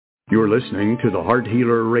You're listening to the Heart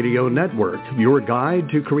Healer Radio Network, your guide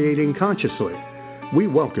to creating consciously. We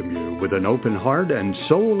welcome you with an open heart and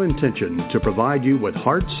soul intention to provide you with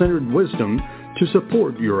heart-centered wisdom to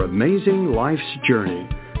support your amazing life's journey,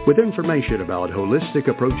 with information about holistic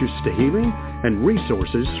approaches to healing and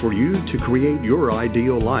resources for you to create your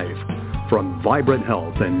ideal life. From vibrant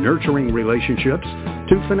health and nurturing relationships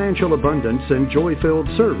to financial abundance and joy-filled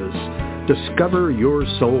service, discover your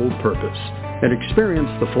soul purpose and experience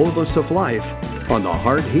the fullness of life on the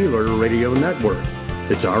Heart Healer Radio Network.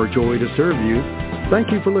 It's our joy to serve you.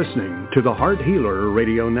 Thank you for listening to the Heart Healer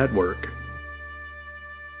Radio Network.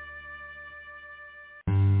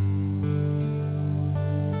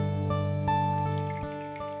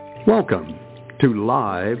 Welcome to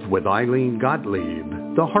Live with Ilene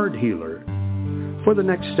Gottlieb, the Heart Healer. For the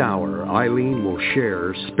next hour, Ilene will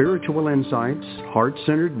share spiritual insights,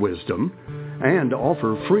 heart-centered wisdom, and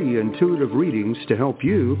offer free intuitive readings to help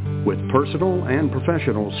you with personal and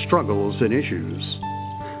professional struggles and issues.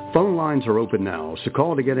 Phone lines are open now, so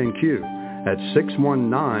call to get in queue at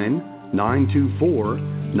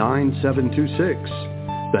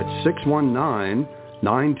 619-924-9726. That's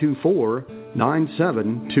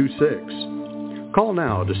 619-924-9726. Call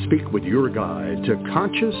now to speak with your guide to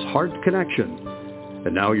Conscious Heart Connection.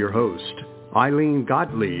 And now your host, Ilene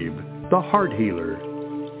Gottlieb, the Heart Healer.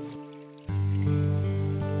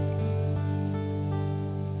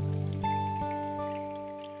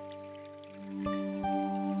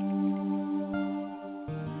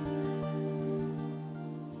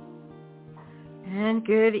 And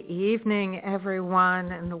good evening,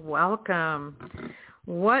 everyone, and welcome.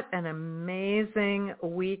 What an amazing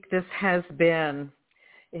week this has been.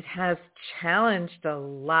 It has challenged a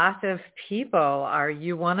lot of people. Are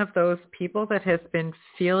you one of those people that has been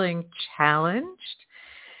feeling challenged?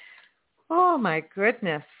 Oh, my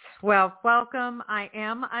goodness. Well, welcome. I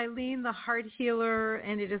am Ilene, the Heart Healer,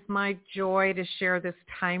 and it is my joy to share this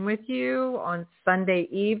time with you on Sunday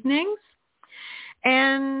evenings.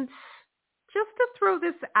 And just to throw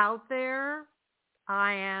this out there,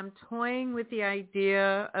 I am toying with the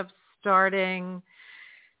idea of starting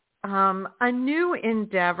a new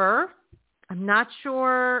endeavor. I'm not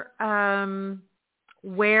sure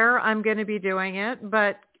where I'm going to be doing it,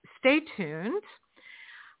 but stay tuned.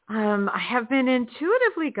 I have been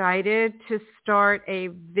intuitively guided to start a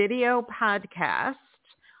video podcast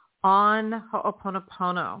on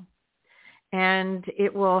Ho'oponopono, and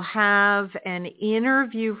it will have an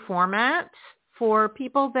interview format for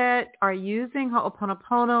people that are using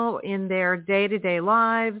Ho'oponopono in their day-to-day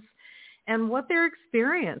lives and what their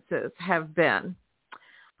experiences have been.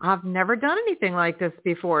 I've never done anything like this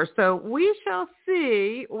before, so we shall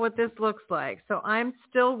see what this looks like. So I'm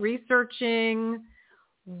still researching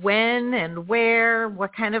when and where,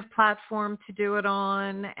 what kind of platform to do it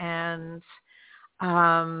on, and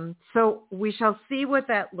so we shall see what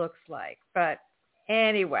that looks like. But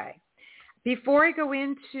anyway, before I go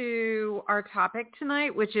into our topic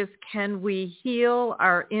tonight, which is can we heal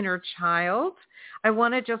our inner child, I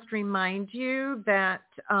want to just remind you that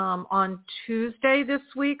on Tuesday this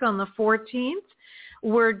week, on the 14th,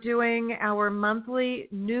 we're doing our monthly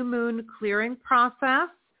new moon clearing process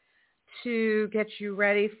to get you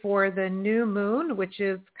ready for the new moon, which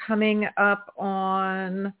is coming up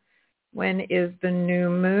on, when is the new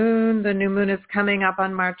moon? The new moon is coming up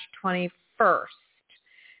on March 21st.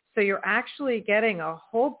 So you're actually getting a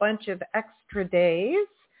whole bunch of extra days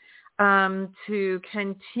to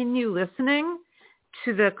continue listening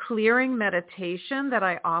to the clearing meditation that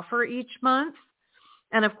I offer each month.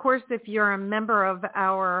 And of course, if you're a member of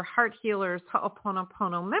our Heart Healers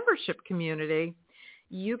Ho'oponopono membership community,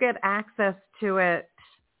 you get access to it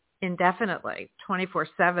indefinitely,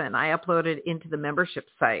 24/7. I upload it into the membership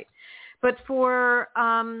site. But for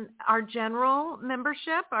our general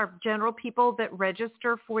membership, our general people that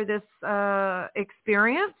register for this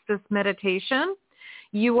experience, this meditation,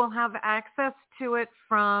 you will have access to it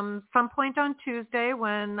from some point on Tuesday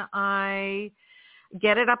when I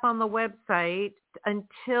get it up on the website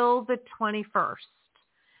until the 21st.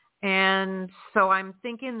 And so I'm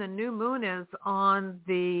thinking the new moon is on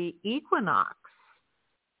the equinox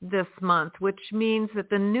this month, which means that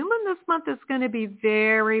the new moon this month is going to be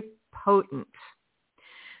very potent.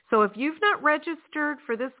 So if you've not registered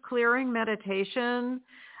for this clearing meditation,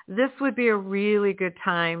 this would be a really good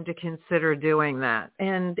time to consider doing that.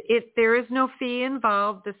 And there is no fee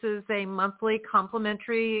involved. This is a monthly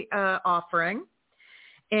complimentary offering.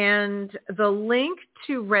 And the link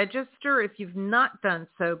to register, if you've not done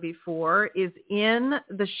so before, is in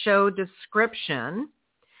the show description.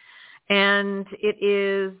 And it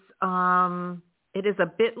is It is a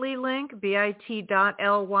bit.ly link,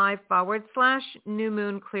 bit.ly/new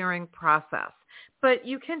moon clearing process. But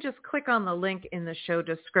you can just click on the link in the show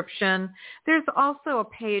description. There's also a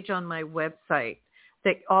page on my website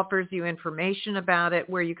that offers you information about it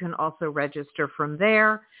where you can also register from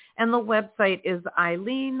there. And the website is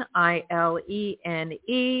Ilene, ILENE,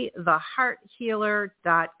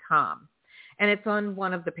 thehearthealer.com. And it's on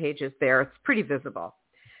one of the pages there. It's pretty visible,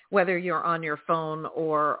 whether you're on your phone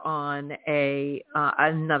or on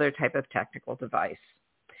another type of technical device.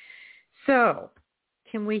 So,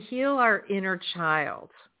 can we heal our inner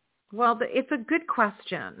child? Well, it's a good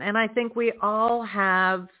question, and I think we all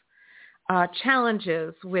have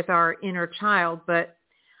challenges with our inner child, but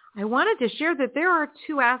I wanted to share that there are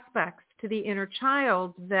two aspects to the inner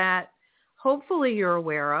child that hopefully you're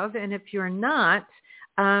aware of, and if you're not,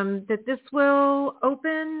 that this will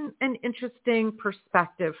open an interesting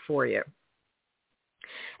perspective for you.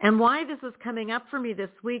 And why this is coming up for me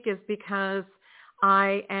this week is because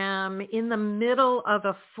I am in the middle of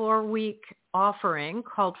a 4-week offering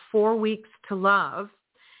called 4 Weeks to Love,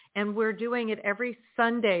 and we're doing it every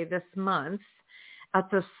Sunday this month.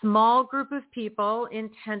 It's a small group of people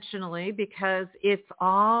intentionally because it's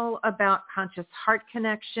all about conscious heart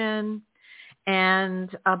connection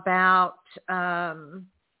and about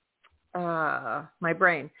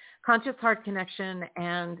conscious heart connection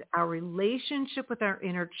and our relationship with our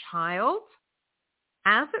inner child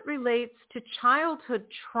as it relates to childhood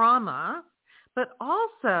trauma, but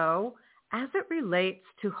also as it relates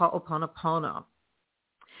to Ho'oponopono.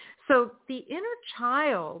 So the inner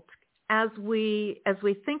child, as we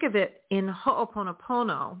think of it in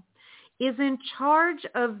Ho'oponopono, is in charge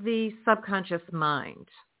of the subconscious mind.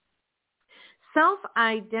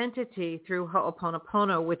 Self-identity through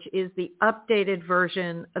Ho'oponopono, which is the updated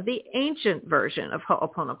version of the ancient version of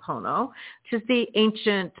Ho'oponopono, which is the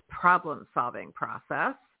ancient problem-solving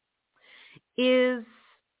process, is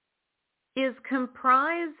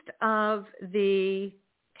comprised of the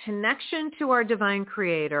connection to our divine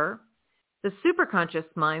creator, the superconscious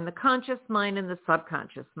mind, the conscious mind, and the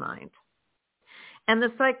subconscious mind. And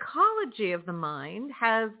the psychology of the mind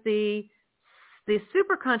has the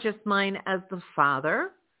superconscious mind as the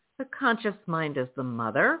father, the conscious mind as the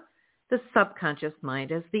mother, the subconscious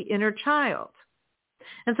mind as the inner child.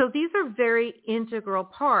 And so these are very integral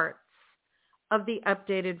parts of the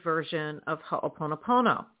updated version of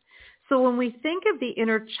Ho'oponopono. So when we think of the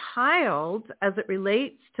inner child as it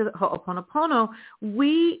relates to Ho'oponopono,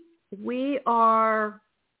 we are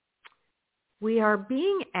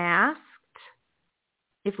being asked,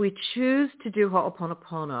 if we choose to do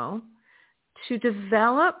Ho'oponopono, to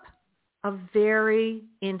develop a very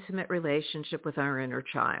intimate relationship with our inner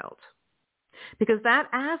child. Because that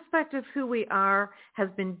aspect of who we are has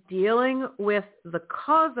been dealing with the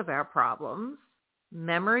cause of our problems,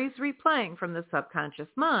 memories replaying from the subconscious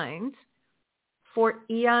mind, for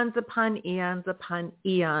eons upon eons upon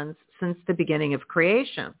eons since the beginning of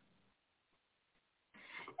creation.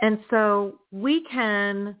 And so we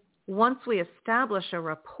can, once we establish a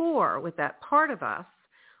rapport with that part of us,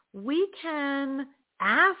 we can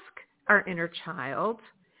ask our inner child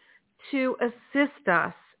to assist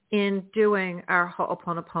us in doing our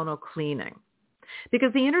Ho'oponopono cleaning.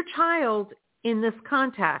 Because the inner child in this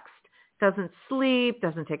context doesn't sleep,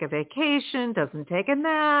 doesn't take a vacation, doesn't take a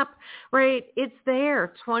nap, right? It's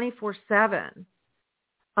there 24/7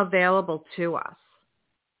 available to us.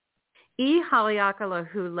 E.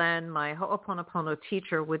 Haleakala Hulen, my Ho'oponopono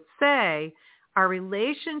teacher, would say, our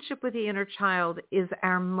relationship with the inner child is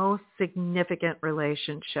our most significant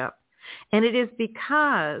relationship. And it is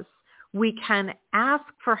because we can ask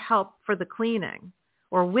for help for the cleaning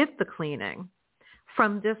or with the cleaning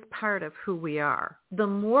from this part of who we are. The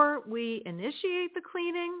more we initiate the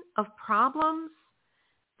cleaning of problems,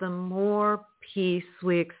 the more peace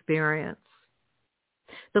we experience.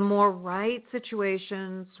 The more right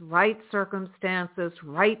situations, right circumstances,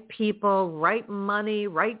 right people, right money,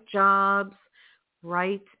 right jobs,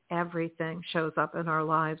 right everything shows up in our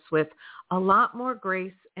lives with a lot more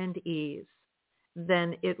grace and ease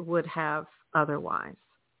than it would have otherwise.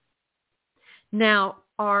 Now,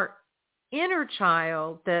 our inner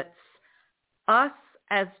child, that's us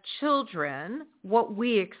as children, what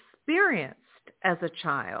we experienced as a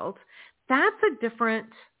child, that's a different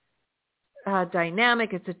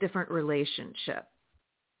dynamic. It's a different relationship.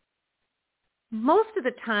 Most of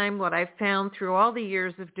the time, what I've found through all the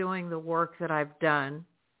years of doing the work that I've done,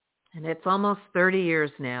 and it's almost 30 years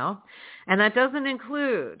now, and that doesn't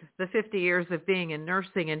include the 50 years of being in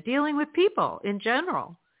nursing and dealing with people in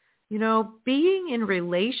general. You know, being in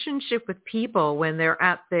relationship with people when they're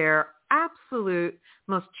at their absolute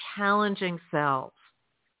most challenging selves.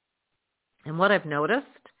 And what I've noticed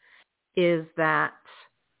is that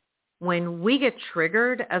when we get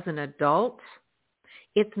triggered as an adult,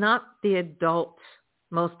 it's not the adult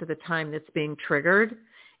most of the time that's being triggered.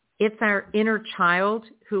 It's our inner child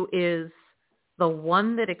who is the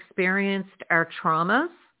one that experienced our traumas,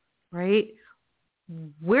 right?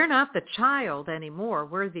 We're not the child anymore.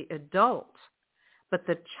 We're the adult. But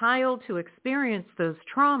the child who experienced those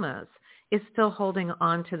traumas is still holding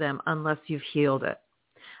on to them unless you've healed it,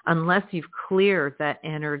 unless you've cleared that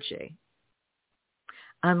energy,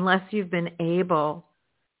 unless you've been able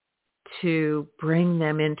to bring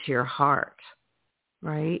them into your heart,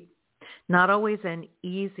 right? Not always an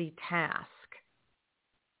easy task,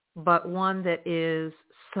 but one that is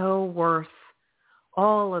so worth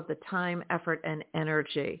all of the time, effort, and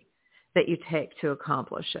energy that you take to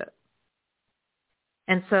accomplish it.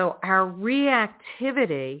 And so our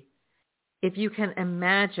reactivity, if you can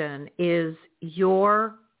imagine, is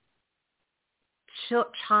your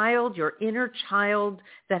child, your inner child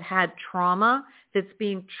that had trauma that's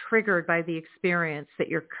being triggered by the experience that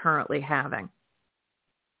you're currently having.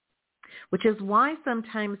 Which is why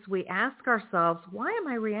sometimes we ask ourselves, why am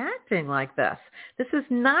I reacting like this? This is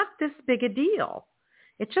not this big a deal.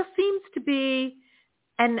 It just seems to be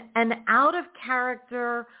an out of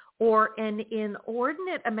character or an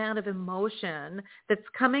inordinate amount of emotion that's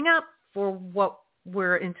coming up for what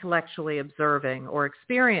we're intellectually observing or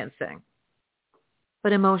experiencing.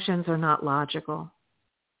 But emotions are not logical,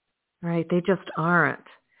 right? They just aren't.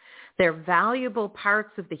 They're valuable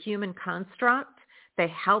parts of the human construct. They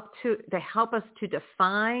help us to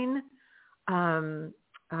define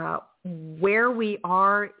where we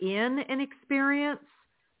are in an experience.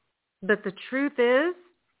 But the truth is,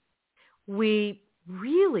 we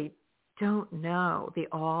really don't know the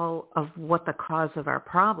all of what the cause of our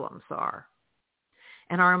problems are.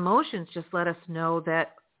 And our emotions just let us know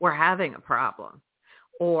that we're having a problem.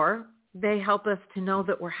 Or they help us to know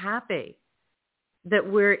that we're happy, that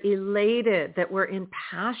we're elated, that we're in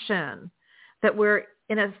passion, that we're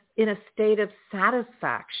in a state of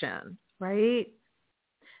satisfaction, right?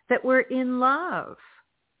 That we're in love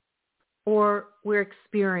or we're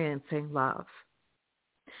experiencing love.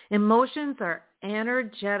 Emotions are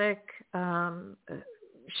energetic,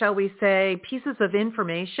 shall we say, pieces of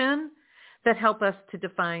information that help us to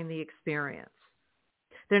define the experience.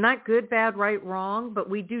 They're not good, bad, right, wrong, but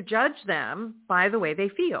we do judge them by the way they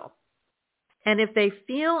feel. And if they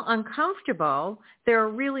feel uncomfortable, they're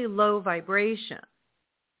a really low vibration.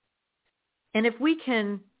 And if we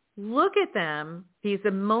can look at them, these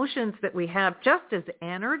emotions that we have, just as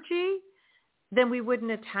energy, then we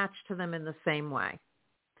wouldn't attach to them in the same way.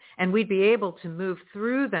 And we'd be able to move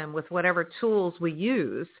through them with whatever tools we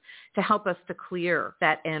use to help us to clear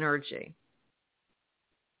that energy.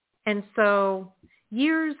 And so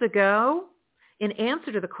years ago, in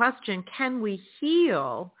answer to the question, can we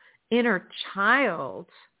heal inner child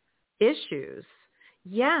issues?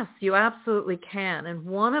 Yes, you absolutely can. And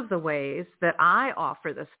one of the ways that I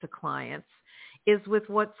offer this to clients is with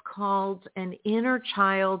what's called an inner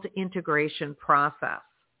child integration process.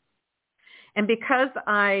 And because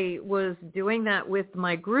I was doing that with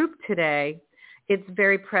my group today, it's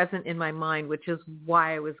very present in my mind, which is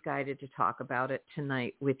why I was guided to talk about it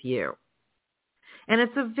tonight with you. And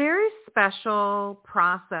it's a very special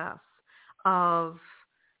process of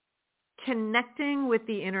connecting with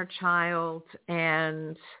the inner child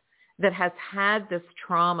and that has had this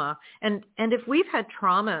trauma. And if we've had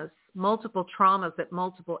traumas, multiple traumas at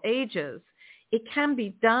multiple ages, it can be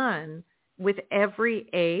done with every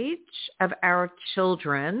age of our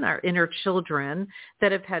children, our inner children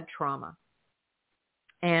that have had trauma.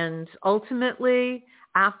 And ultimately,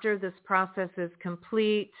 after this process is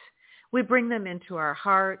complete, we bring them into our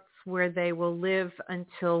hearts where they will live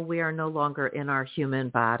until we are no longer in our human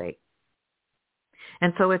body.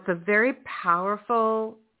 And so it's a very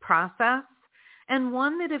powerful process, and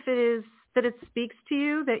one that if it speaks to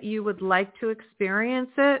you, that you would like to experience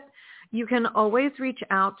it, you can always reach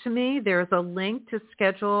out to me. There's a link to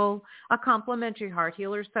schedule a complimentary heart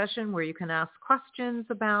healer session where you can ask questions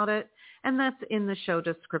about it, and that's in the show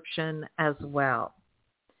description as well.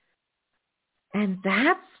 And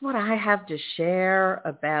that's what I have to share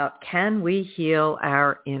about can we heal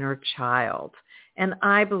our inner child? And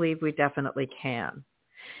I believe we definitely can.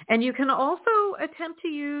 And you can also attempt to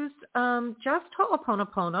use just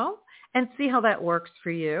Ho'oponopono and see how that works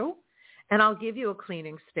for you. And I'll give you a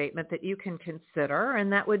cleaning statement that you can consider,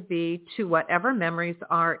 and that would be to whatever memories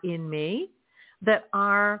are in me that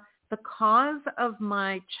are the cause of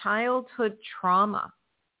my childhood trauma.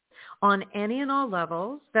 on any and all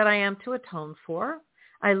levels that I am to atone for.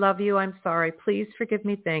 I love you, I'm sorry, please forgive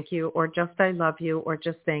me, thank you, or just I love you, or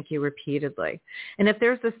just thank you repeatedly. And if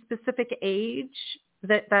there's a specific age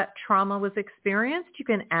that trauma was experienced, you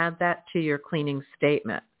can add that to your cleaning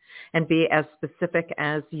statement and be as specific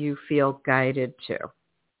as you feel guided to.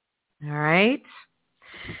 All right?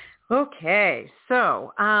 Okay,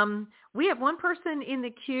 so we have one person in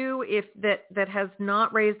the queue that has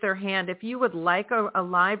not raised their hand. If you would like a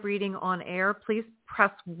live reading on air, please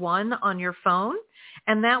press 1 on your phone,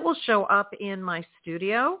 and that will show up in my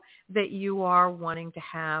studio that you are wanting to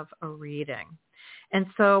have a reading. And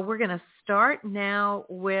so we're going to start now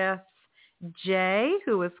with Jay,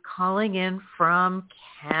 who is calling in from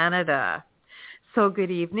Canada. So good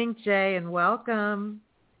evening, Jay, and welcome.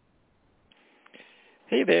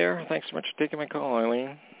 Hey there. Thanks so much for taking my call,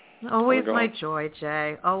 Ilene. Always my joy,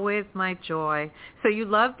 Jay. Always my joy. So you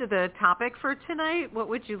loved the topic for tonight. What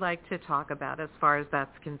would you like to talk about as far as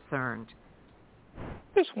that's concerned? I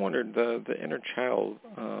just wondered, the inner child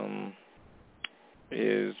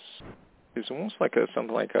is almost like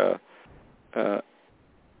something like a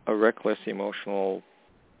reckless, emotional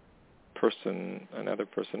person, another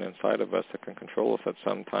person inside of us that can control us at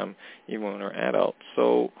some time, even when we're adults.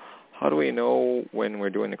 So how do we know when we're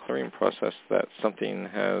doing the clearing process that something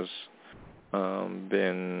has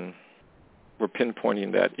we're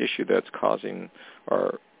pinpointing that issue that's causing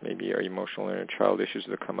our emotional inner child issues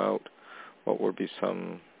to come out? What would be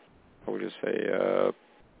some,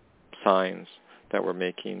 signs that we're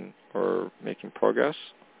making progress?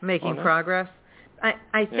 Making progress?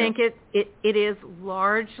 I think it is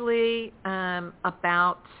largely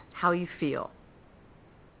about how you feel.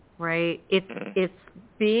 Right? It's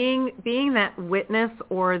being that witness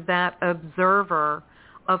or that observer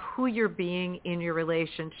of who you're being in your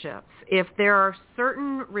relationships. If there are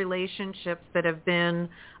certain relationships that have been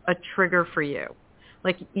a trigger for you,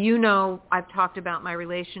 like, I've talked about my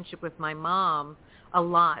relationship with my mom a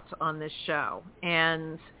lot on this show,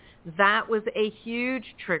 and that was a huge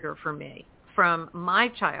trigger for me from my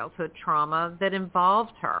childhood trauma that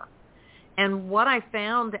involved her. And what I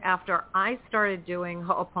found after I started doing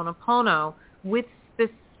Ho'oponopono with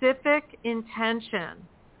specific intention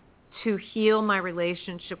to heal my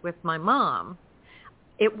relationship with my mom,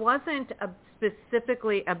 it wasn't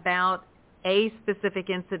specifically about a specific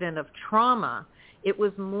incident of trauma. It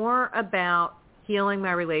was more about healing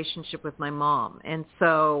my relationship with my mom. And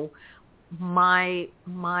so my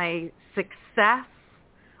success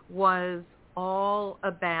was all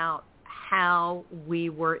about how we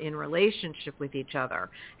were in relationship with each other,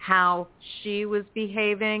 how she was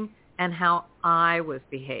behaving and how I was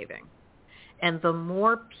behaving. And the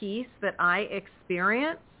more peace that I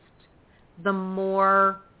experienced, the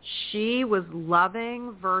more she was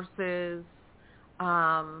loving versus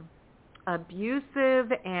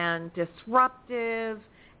abusive and disruptive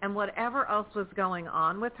and whatever else was going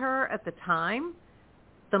on with her at the time,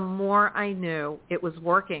 the more I knew it was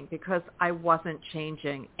working because I wasn't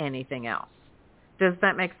changing anything else. Does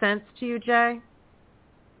that make sense to you, Jay?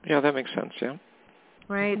 Yeah, that makes sense, yeah.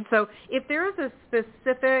 Right. So if there is a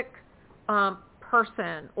specific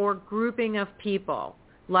person or grouping of people,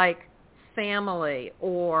 like family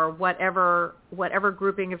or whatever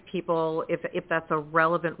grouping of people, if that's a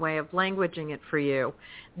relevant way of languaging it for you,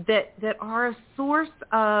 that are a source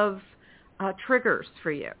of triggers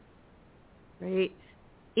for you, right?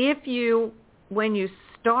 When you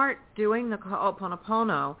start doing the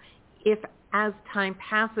Ho'oponopono, if as time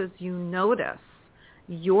passes you notice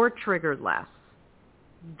you're triggered less,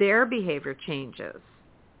 their behavior changes,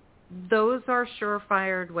 those are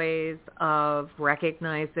surefire ways of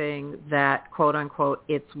recognizing that, quote unquote,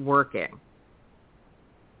 it's working,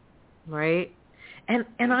 right? And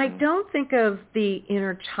I don't think of the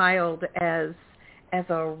inner child as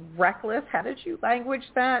a reckless, how did you language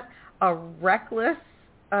that? A reckless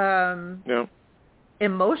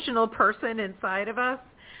emotional person inside of us.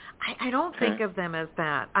 I don't think of them as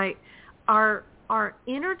that. Our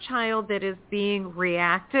inner child that is being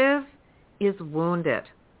reactive is wounded.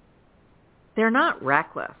 They're not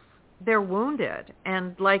reckless. They're wounded.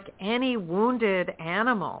 And like any wounded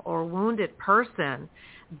animal or wounded person,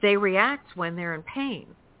 they react when they're in pain.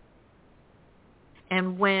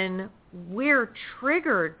 And when we're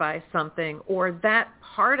triggered by something, or that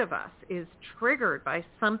part of us is triggered by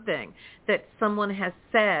something that someone has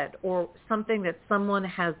said or something that someone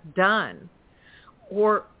has done,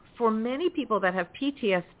 or for many people that have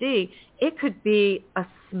PTSD, it could be a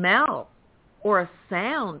smell or a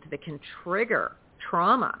sound that can trigger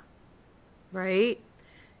trauma, right?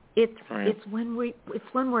 It's when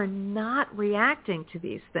we're not reacting to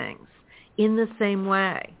these things in the same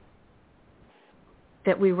way.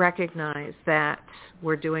 that we recognize that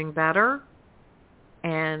we're doing better,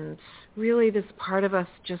 and really this part of us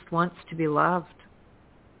just wants to be loved.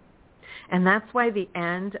 And that's why the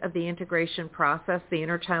end of the integration process, the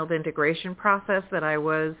inner child integration process that I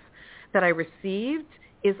received,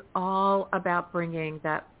 is all about bringing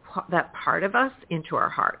that part of us into our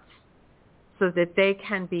hearts so that they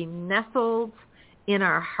can be nestled in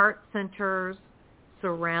our heart centers,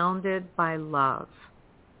 surrounded by love,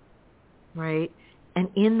 right? And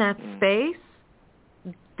in that space,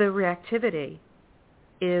 the reactivity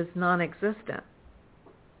is non-existent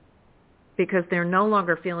because they're no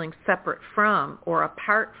longer feeling separate from or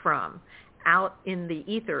apart from, out in the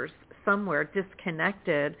ethers somewhere,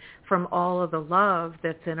 disconnected from all of the love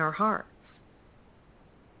that's in our hearts.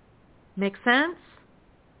 Make sense?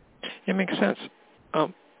 It makes sense.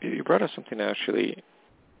 You brought up something actually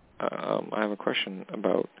I have a question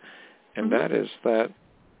about, and that is that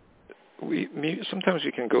sometimes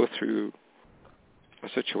we can go through a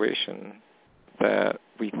situation that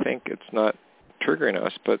we think it's not triggering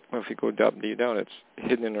us, but if we go deep down, it's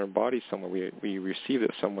hidden in our body somewhere. We received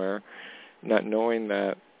it somewhere, not knowing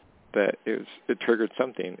that it triggered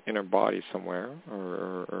something in our body somewhere,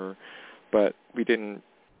 but we didn't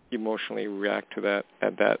emotionally react to that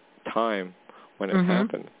at that time when it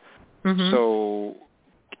happened. Mm-hmm. So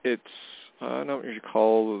it's, I don't know what you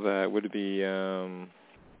call that. Would it be, I'm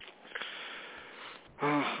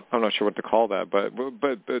not sure what to call that, but would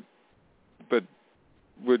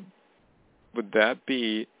that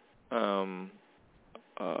be, to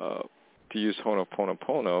use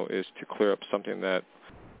Ho'oponopono is to clear up something that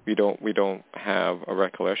we don't have a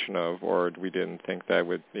recollection of, or we didn't think that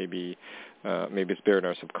would maybe it's buried in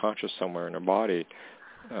our subconscious somewhere in our body,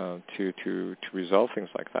 to resolve things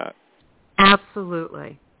like that.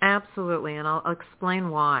 Absolutely, and I'll explain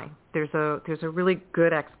why. There's a really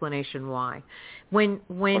good explanation why. When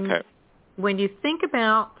you think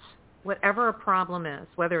about whatever a problem is,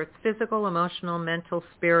 whether it's physical, emotional, mental,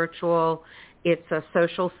 spiritual, it's a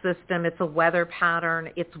social system, it's a weather pattern,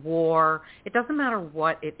 it's war, it doesn't matter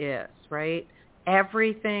what it is, right?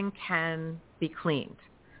 Everything can be cleaned.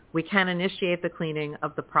 We can initiate the cleaning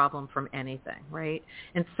of the problem from anything, right?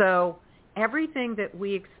 And so everything that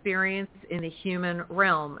we experience in the human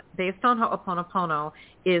realm, based on Ho'oponopono,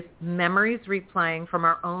 is memories replaying from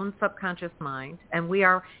our own subconscious mind, and we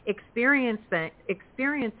are experiencing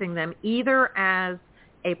them either as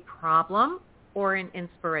a problem or an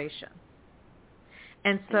inspiration.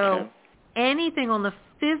 And so anything on the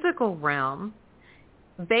physical realm,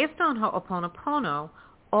 based on Ho'oponopono,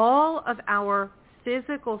 all of our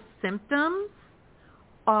physical symptoms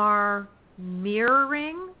are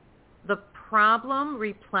mirroring the problem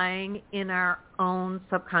replaying in our own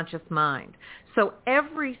subconscious mind. So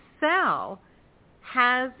every cell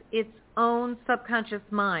has its own subconscious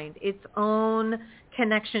mind, its own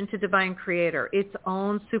connection to Divine Creator, its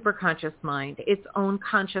own superconscious mind, its own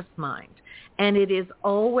conscious mind. And it is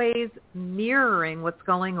always mirroring what's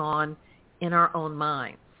going on in our own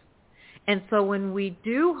minds. And so when we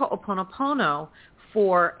do Ho'oponopono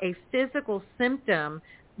for a physical symptom,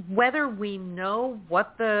 whether we know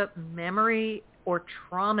what the memory or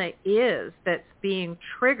trauma is that's being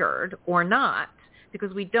triggered or not,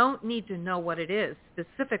 because we don't need to know what it is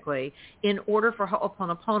specifically in order for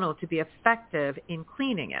Ho'oponopono to be effective in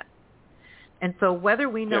cleaning it. And so whether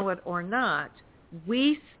we know it or not,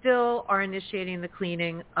 we still are initiating the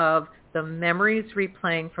cleaning of the memories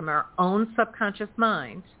replaying from our own subconscious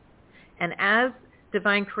mind. And as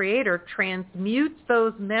Divine Creator transmutes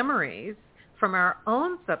those memories from our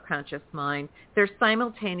own subconscious mind, they're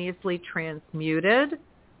simultaneously transmuted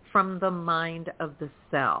from the mind of the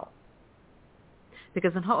cell.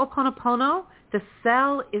 Because in Ho'oponopono, the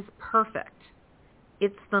cell is perfect.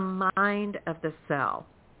 It's the mind of the cell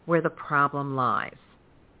where the problem lies.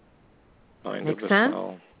 Mind Make of the sense?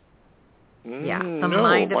 cell. Yeah, the no,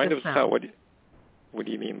 mind of the the cell. cell. What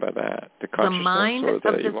do you mean by that? The consciousness the mind or the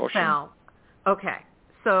of the emotion? cell. Okay,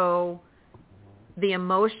 so the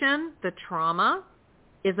emotion, the trauma,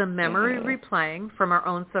 is a memory replaying from our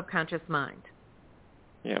own subconscious mind.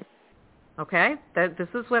 Yeah. Okay? This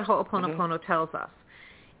is what Ho'oponopono tells us.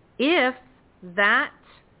 If that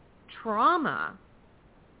trauma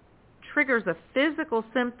triggers a physical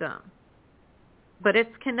symptom, but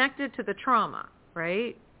it's connected to the trauma,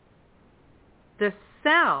 right? The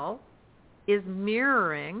cell is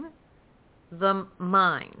mirroring the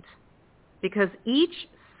mind because each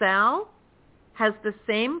cell has the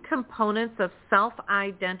same components of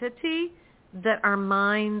self-identity that our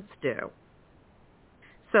minds do.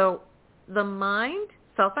 So the mind,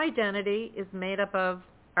 self-identity, is made up of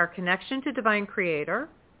our connection to Divine Creator,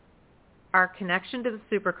 our connection to the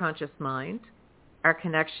superconscious mind, our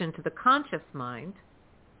connection to the conscious mind,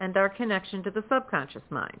 and our connection to the subconscious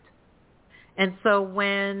mind. And so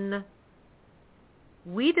when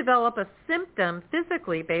we develop a symptom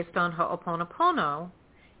physically based on Ho'oponopono,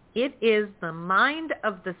 it is the mind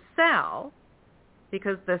of the cell,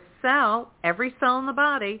 because the cell, every cell in the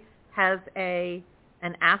body, has an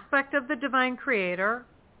aspect of the divine creator,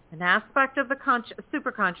 an aspect of the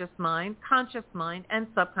superconscious mind, conscious mind, and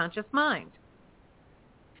subconscious mind.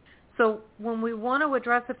 So when we want to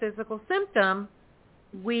address a physical symptom,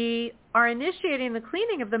 we are initiating the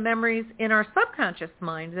cleaning of the memories in our subconscious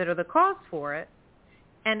mind that are the cause for it.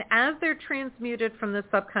 And as they're transmuted from the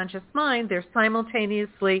subconscious mind, they're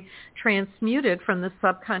simultaneously transmuted from the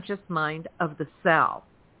subconscious mind of the cell,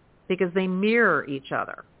 because they mirror each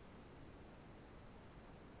other.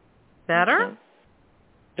 Better? Okay.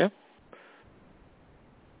 Yeah.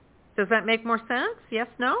 Does that make more sense? Yes,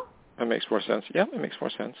 no? That makes more sense. Yeah, it makes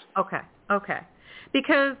more sense. Okay.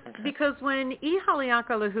 Because when E.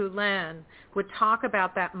 Haleakala Len would talk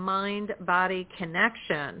about that mind-body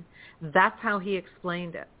connection, that's how he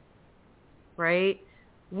explained it, right?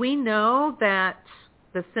 We know that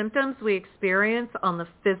the symptoms we experience on the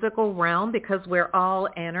physical realm, because we're all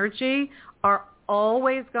energy, are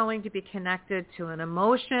always going to be connected to an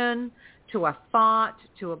emotion, to a thought,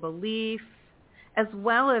 to a belief, as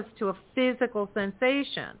well as to a physical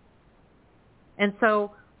sensation. And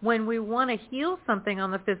so when we want to heal something on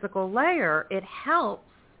the physical layer, it helps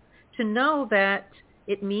to know that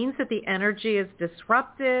it means that the energy is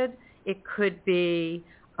disrupted. It could be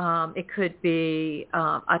a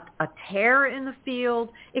tear in the field.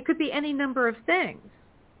 It could be any number of things.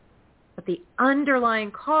 But the underlying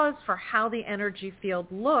cause for how the energy field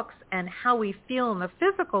looks and how we feel in the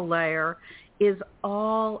physical layer is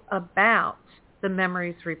all about the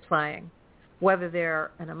memories replaying, whether they're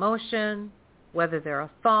an emotion, whether they're a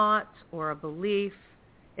thought or a belief,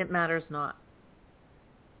 it matters not.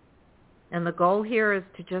 And the goal here is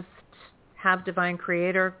to just have Divine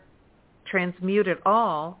Creator transmute it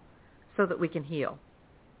all so that we can heal.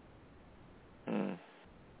 Mm.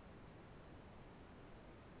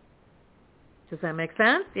 Does that make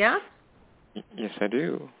sense? Yes? Yes, I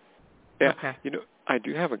do. Yeah. Okay. I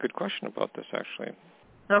do have a good question about this, actually.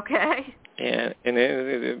 Okay. And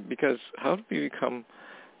because how do we become,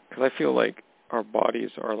 because I feel like our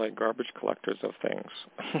bodies are like garbage collectors of things.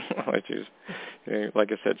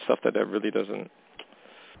 Like I said, stuff that really doesn't,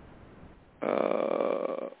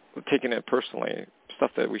 taking it personally,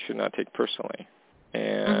 stuff that we should not take personally.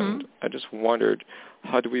 And I just wondered,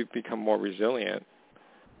 how do we become more resilient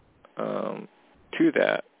to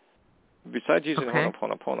that? Besides using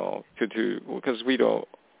Ho'oponopono because we don't,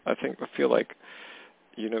 I feel like,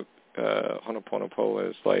 Ho'oponopono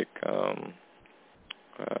is like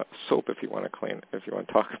soap, if you want to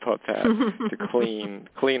talk about that, to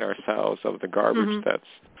clean ourselves of the garbage that's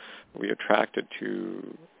we attracted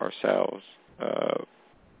to ourselves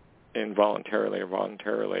involuntarily or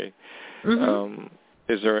voluntarily.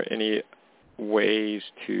 Is there any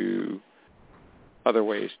other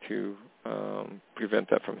ways to prevent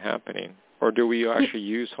that from happening? Or do we actually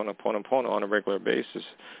use Ho'oponopono on a regular basis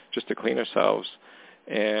just to clean ourselves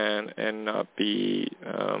and not be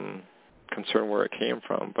concerned where it came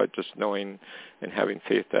from, but just knowing and having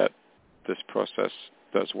faith that this process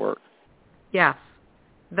does work? Yes.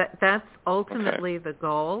 That's ultimately the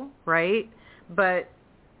goal, right? But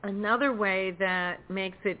another way that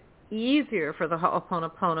makes it easier for the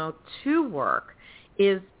Ho'oponopono to work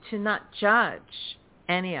is to not judge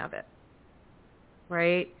any of it,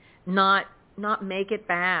 right? Not make it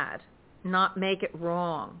bad, not make it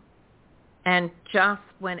wrong. And just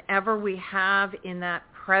whenever we have in that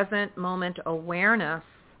present moment awareness,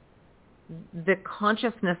 the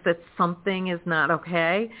consciousness that something is not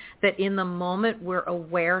okay, that in the moment we're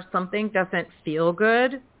aware something doesn't feel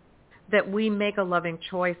good, that we make a loving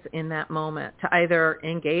choice in that moment to either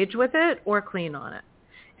engage with it or clean on it.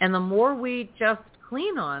 And the more we just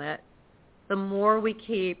clean on it, the more we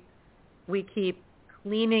keep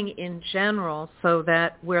cleaning in general so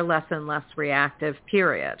that we're less and less reactive,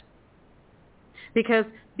 period. Because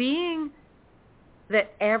being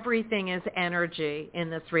that everything is energy in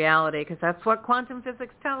this reality, because that's what quantum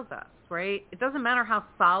physics tells us, right? It doesn't matter how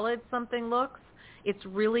solid something looks. It's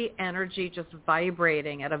really energy just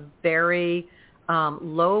vibrating at a very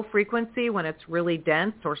low frequency when it's really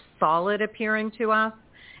dense or solid appearing to us.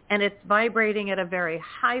 And it's vibrating at a very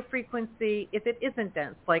high frequency if it isn't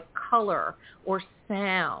dense, like color or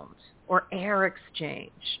sound or air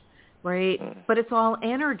exchange, right? But it's all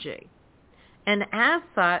energy. And as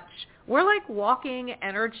such, We're like walking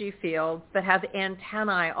energy fields that have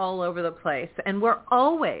antennae all over the place, and we're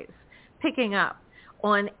always picking up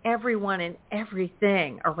on everyone and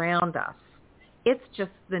everything around us. It's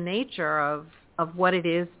just the nature of what it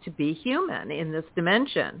is to be human in this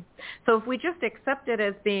dimension. So if we just accept it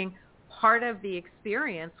as being part of the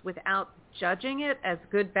experience without judging it as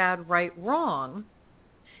good, bad, right, wrong,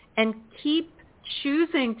 and keep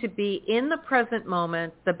choosing to be in the present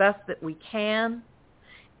moment the best that we can,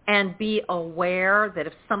 and be aware that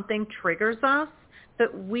if something triggers us,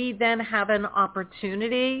 that we then have an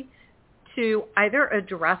opportunity to either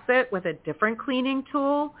address it with a different cleaning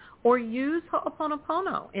tool or use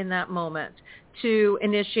Ho'oponopono in that moment to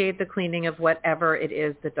initiate the cleaning of whatever it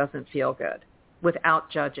is that doesn't feel good without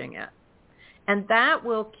judging it. And that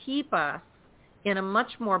will keep us in a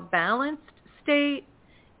much more balanced state.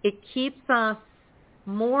 It keeps us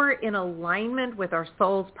more in alignment with our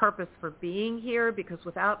soul's purpose for being here, because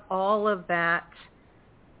without all of that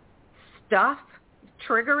stuff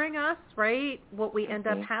triggering us, right, what we end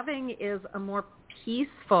up having is a more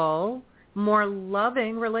peaceful, more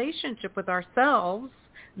loving relationship with ourselves.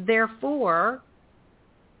 Therefore,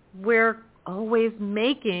 we're always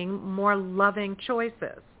making more loving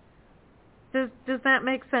choices. Does that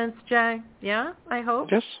make sense, Jay? Yeah, I hope?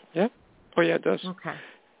 Yes, yeah. Oh, yeah, it does. Okay.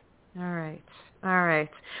 All right.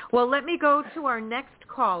 Well, let me go to our next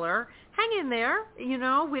caller. Hang in there. You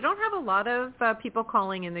know, we don't have a lot of people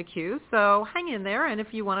calling in the queue, so hang in there. And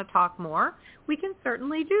if you want to talk more, we can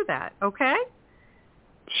certainly do that. Okay?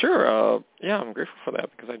 Sure. Yeah, I'm grateful for that,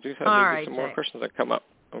 because I do have some more questions that come up.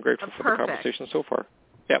 I'm grateful for the conversation so far.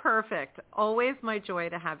 Yep. Perfect. Always my joy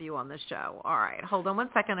to have you on the show. All right. Hold on one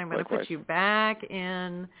second. I'm going to put you back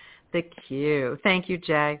in the queue. Thank you,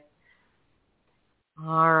 Jay.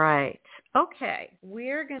 All right. Okay.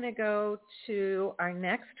 We're going to go to our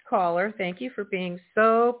next caller. Thank you for being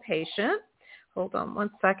so patient. Hold on one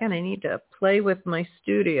second. I need to play with my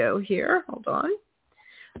studio here. Hold on.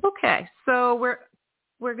 Okay. So we're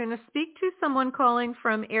going to speak to someone calling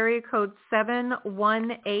from area code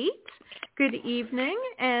 718. Good evening,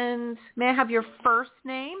 and may I have your first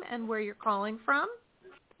name and where you're calling from?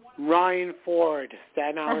 Ryan Ford,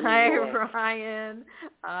 Staten Island, Hi, New York. Ryan.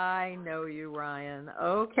 I know you, Ryan.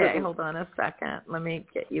 Okay, hold on a second. Let me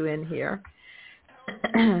get you in here.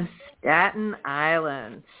 Staten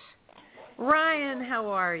Island. Ryan, how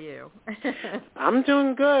are you? I'm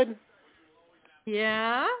doing good.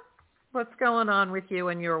 Yeah? What's going on with you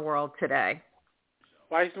in your world today?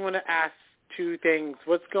 Well, I just want to ask two things.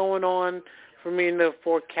 What's going on for me in the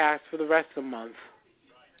forecast for the rest of the month?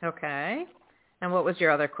 Okay. And what was your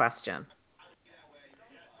other question?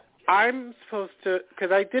 I'm supposed to,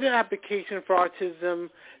 because I did an application for Autism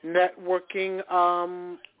Networking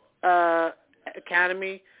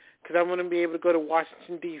Academy, because I want to be able to go to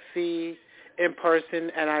Washington, D.C. in person,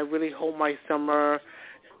 and I really hope my summer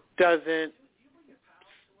doesn't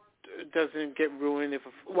get ruined.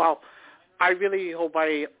 I really hope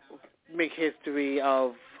I make history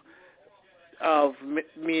of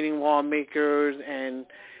meeting lawmakers and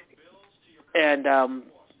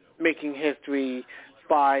making history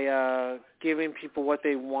by giving people what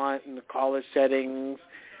they want in the college settings,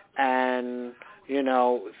 and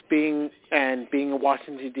being in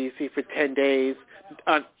Washington D.C. for 10 days,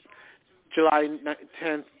 July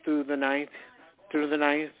 10th through the 19th,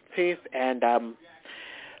 and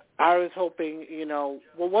I was hoping,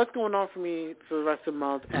 what's going on for me for the rest of the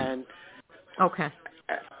month, and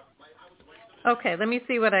Okay, let me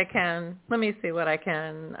see what I can bring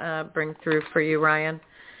through for you, Ryan.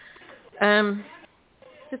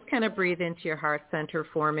 Just kind of breathe into your heart center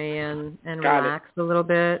for me and relax a little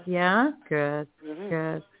bit. Yeah? Good. Mm-hmm.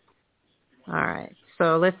 Good. All right.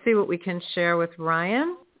 So let's see what we can share with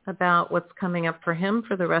Ryan about what's coming up for him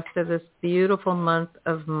for the rest of this beautiful month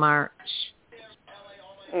of March.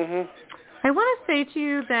 Mm-hmm. I want to say to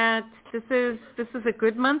you that this is a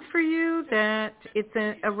good month for you, that it's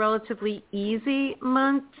a relatively easy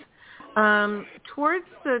month. Towards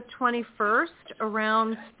the 21st,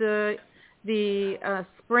 around the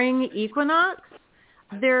spring equinox,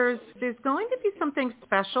 there's going to be something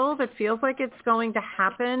special that feels like it's going to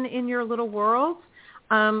happen in your little world.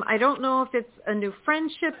 I don't know if it's a new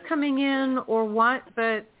friendship coming in or what,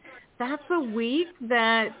 but that's a week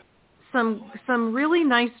that some really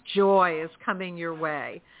nice joy is coming your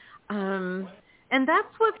way, and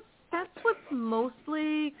that's what's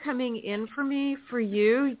mostly coming in for me for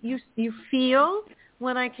you. You feel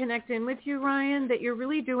when I connect in with you, Ryan, that you're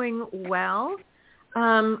really doing well.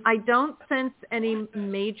 I don't sense any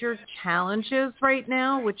major challenges right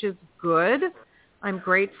now, which is good. I'm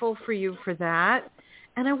grateful for you for that,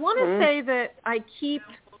 and I want to say that I keep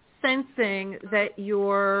sensing that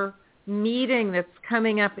your meeting that's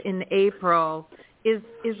coming up in April is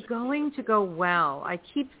going to go well. I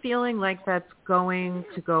keep feeling like that's going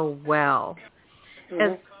to go well.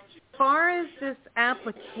 Mm-hmm. As far as this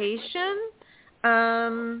application,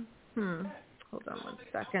 hold on one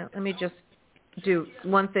second. Let me just do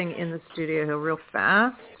one thing in the studio here real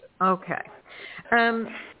fast. Okay.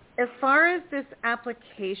 As far as this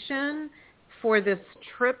application for this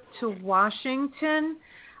trip to Washington,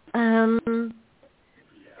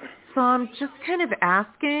 so I'm just kind of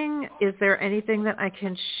asking, is there anything that I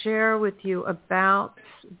can share with you about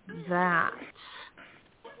that?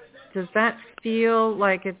 Does that feel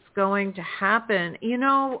like it's going to happen? You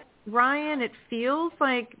know, Ryan, it feels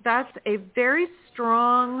like that's a very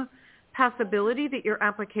strong possibility that your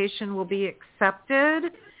application will be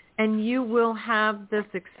accepted and you will have this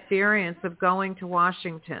experience of going to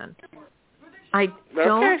Washington. I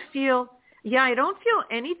don't feel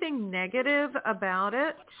anything negative about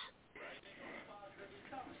it.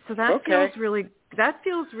 So that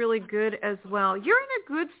feels really good as well. You're in a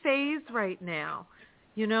good phase right now.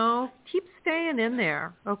 You know, keep staying in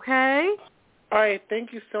there, okay? All right,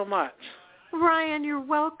 thank you so much. Ryan, you're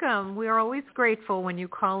welcome. We are always grateful when you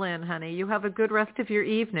call in, honey. You have a good rest of your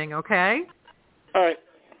evening, okay? All right.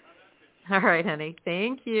 All right, honey.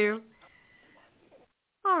 Thank you.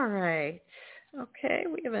 All right. Okay,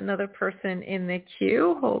 we have another person in the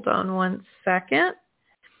queue. Hold on one second.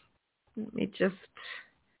 Let me just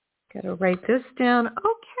gotta write this down.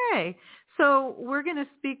 Okay. So we're going to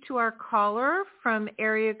speak to our caller from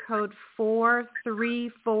area code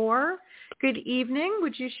 434. Good evening.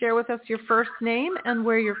 Would you share with us your first name and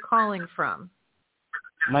where you're calling from?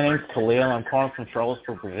 My name's Khalil. I'm calling from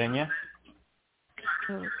Charlottesville, Virginia.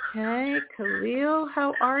 Okay. Khalil,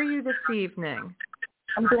 how are you this evening?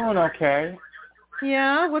 I'm doing okay.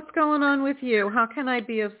 Yeah? What's going on with you? How can I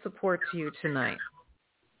be of support to you tonight?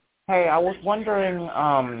 Hey, I was wondering,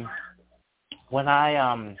 when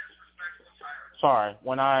I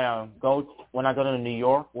go to New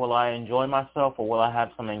York, will I enjoy myself or will I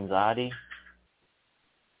have some anxiety?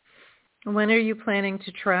 When are you planning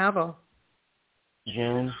to travel?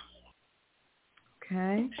 June.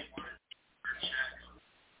 Okay.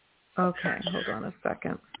 Okay, hold on a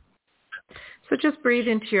second. So just breathe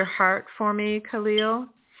into your heart for me, Khalil.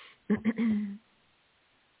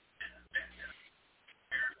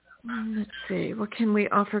 Let's see. What can we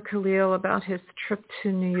offer Khalil about his trip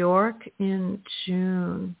to New York in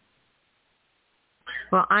June?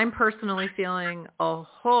 Well, I'm personally feeling a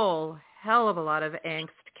whole hell of a lot of angst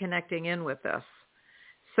connecting in with this.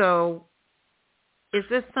 So is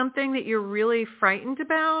this something that you're really frightened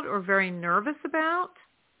about or very nervous about?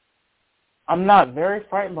 I'm not very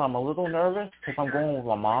frightened, but I'm a little nervous because I'm going with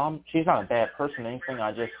my mom. She's not a bad person or anything.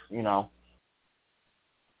 I just,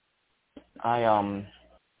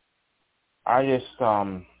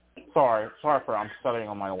 sorry for I'm stuttering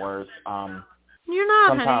on my words. You're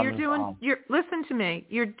not, honey. Listen to me.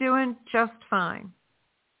 You're doing just fine.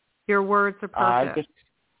 Your words are perfect.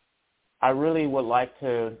 I really would like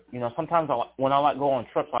to, sometimes when I like go on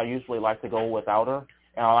trips, I usually like to go without her,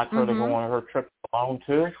 and I like her to go on her trip alone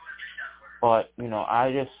too. But,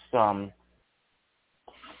 I just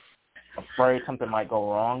afraid something might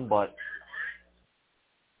go wrong, but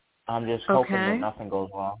I'm just hoping that nothing goes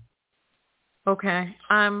wrong. Okay.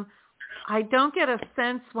 I don't get a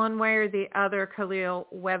sense one way or the other, Khalil,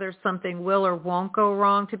 whether something will or won't go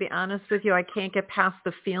wrong. To be honest with you, I can't get past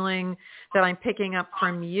the feeling that I'm picking up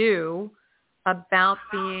from you about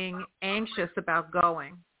being anxious about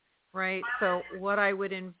going, right? So what I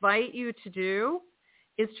would invite you to do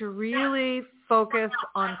is to really focus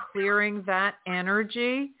on clearing that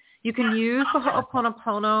energy. You can use the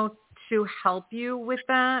Ho'oponopono to help you with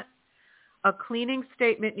that. A cleaning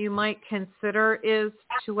statement you might consider is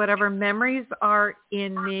to whatever memories are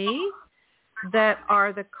in me that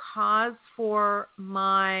are the cause for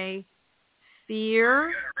my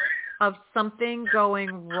fear of something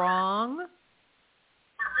going wrong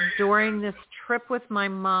during this trip with my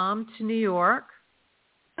mom to New York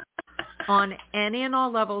on any and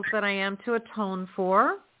all levels that I am to atone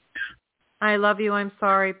for. I love you, I'm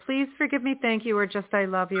sorry, please forgive me, thank you, or just I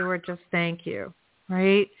love you, or just thank you,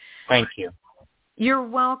 right? Thank you. You're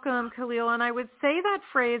welcome, Khalil, and I would say that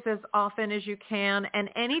phrase as often as you can, and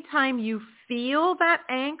anytime you feel that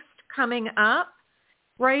angst coming up,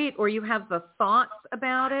 right, or you have the thoughts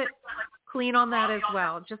about it, clean on that as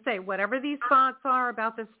well. Just say, whatever these thoughts are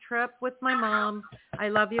about this trip with my mom, I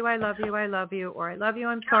love you, I love you, I love you, or I love you,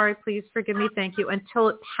 I'm sorry, please forgive me, thank you, until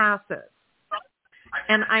it passes.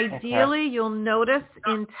 And ideally, you'll notice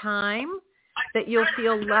in time that you'll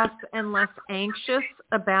feel less and less anxious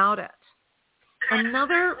about it.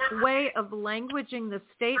 Another way of languaging the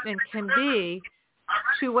statement can be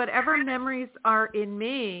to whatever memories are in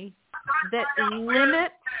me that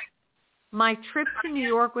limit my trip to New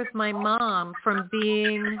York with my mom from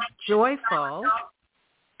being joyful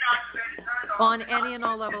on any and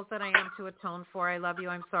all levels that I am to atone for. I love you.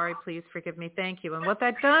 I'm sorry. Please forgive me. Thank you. And what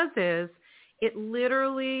that does is it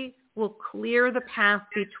literally will clear the path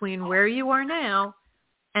between where you are now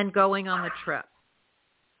and going on the trip.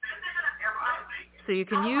 So you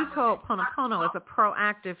can use Ho'oponopono as a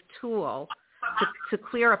proactive tool to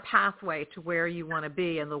clear a pathway to where you want to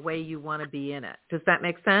be and the way you want to be in it. Does that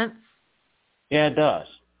make sense? Yeah, it does.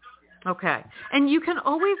 Okay. And you can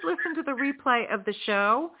always listen to the replay of the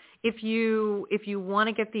show if you want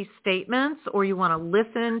to get these statements or you want to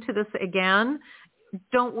listen to this again.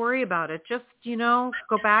 Don't worry about it. Just,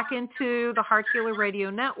 go back into the Heart Healer Radio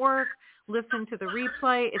Network, listen to the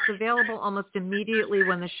replay. It's available almost immediately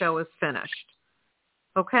when the show is finished.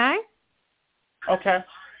 Okay? Okay.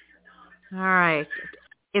 All right.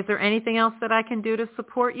 Is there anything else that I can do to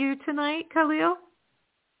support you tonight, Khalil?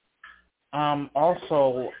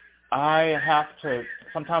 Also,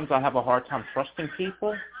 sometimes I have a hard time trusting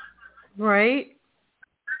people. Right.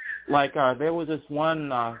 Like, there was this one,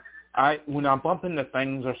 when I bump into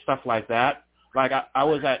things or stuff like that, like I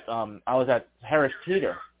was at Harris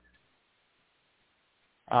Teeter.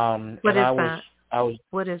 What is that?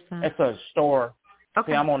 What is that? It's a store.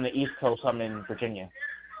 Okay. See, I'm on the East Coast. I'm in Virginia.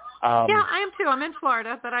 Yeah, I am too. I'm in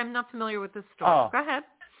Florida, but I'm not familiar with this store. Oh. Go ahead.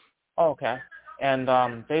 Oh, okay. And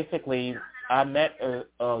basically, I met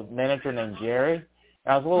a manager named Jerry, and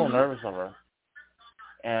I was a little nervous of her.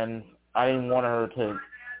 And I didn't want her to...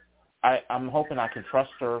 I'm hoping I can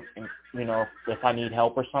trust her, if I need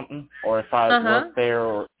help or something, or if I work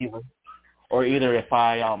there, or either if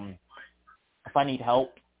I need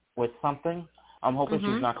help with something, I'm hoping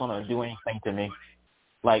she's not going to do anything to me,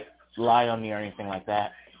 like lie on me or anything like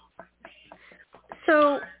that.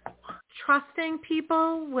 So trusting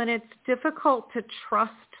people, when it's difficult to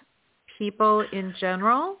trust people in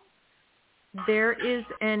general, there is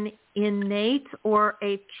an innate or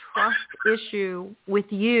a trust issue with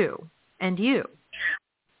you and you.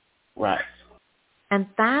 Right. And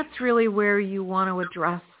that's really where you want to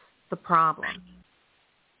address the problem.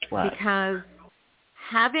 Right. Because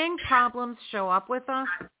having problems show up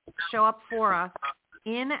for us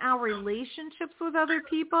in our relationships with other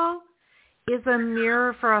people is a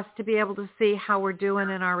mirror for us to be able to see how we're doing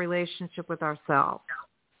in our relationship with ourselves.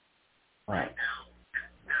 Right.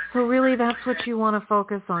 So really that's what you want to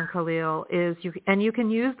focus on, Khalil, and you can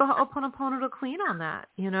use the Ho'oponopono to clean on that,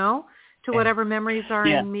 to whatever memories are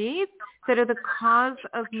in me that are the cause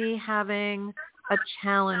of me having a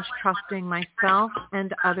challenge trusting myself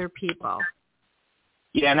and other people.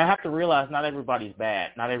 Yeah, and I have to realize not everybody's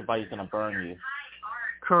bad. Not everybody's going to burn you.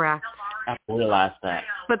 Correct. I have to realize that.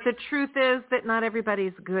 But the truth is that not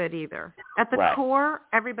everybody's good either. At the core,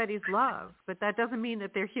 everybody's love, but that doesn't mean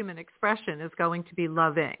that their human expression is going to be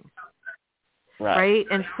loving. Right?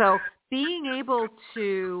 And so being able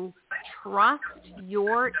to trust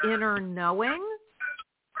your inner knowing,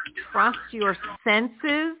 trust your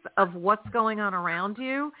senses of what's going on around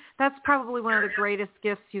you, that's probably one of the greatest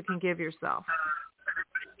gifts you can give yourself.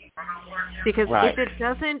 Because if it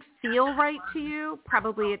doesn't feel right to you,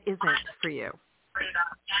 probably it isn't for you.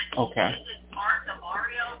 Okay.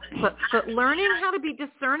 But learning how to be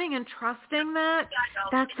discerning and trusting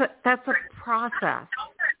that's a process.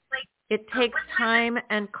 It takes time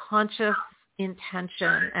and conscious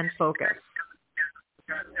intention and focus.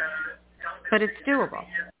 But it's doable.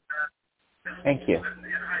 Thank you.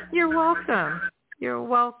 You're welcome. You're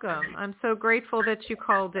welcome. I'm so grateful that you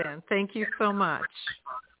called in. Thank you so much.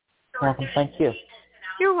 Welcome. Thank you.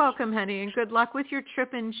 You're welcome, honey, and good luck with your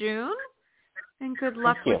trip in June, and good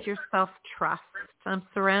luck with your self-trust. I'm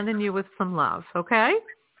surrounding you with some love, okay?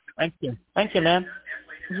 Thank you. Thank you, ma'am.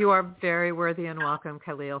 You are very worthy and welcome,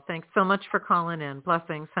 Khalil. Thanks so much for calling in.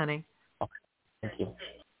 Blessings, honey. Thank you.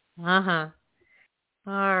 Uh-huh.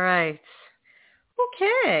 All right.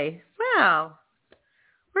 Okay. Well,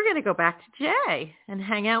 we're going to go back to Jay and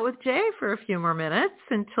hang out with Jay for a few more minutes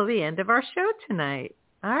until the end of our show tonight.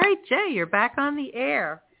 All right, Jay, you're back on the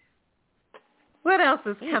air. What else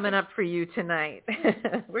is coming up for you tonight?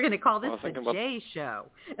 We're going to call this the Jay Show.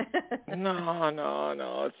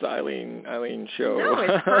 No. It's Ilene show. No,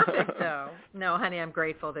 it's perfect, though. No, honey, I'm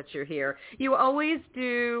grateful that you're here. You always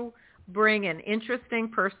do bring an interesting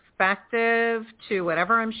perspective to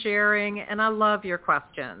whatever I'm sharing, and I love your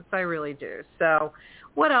questions. I really do. So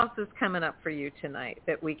what else is coming up for you tonight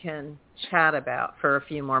that we can chat about for a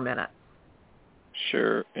few more minutes?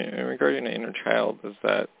 Sure. And regarding the inner child, is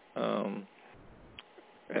that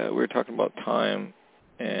we were talking about time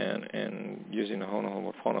and using the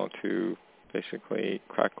Ho'oponopono to basically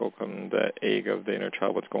crack open the egg of the inner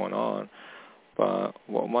child, what's going on. But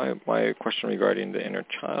my question regarding the inner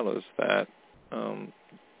child is that does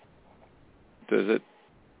it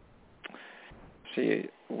see,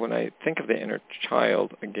 when I think of the inner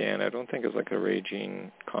child, again, I don't think it's like a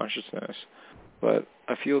raging consciousness, but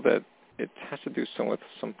I feel that it has to do with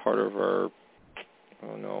some part of our, I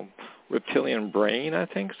don't know, reptilian brain, I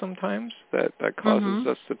think, sometimes, that causes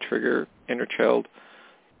us to trigger inner child,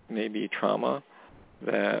 maybe trauma,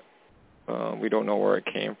 that we don't know where it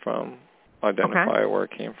came from, identify where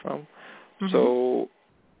it came from. So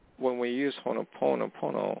when we use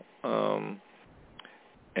Ho'oponopono,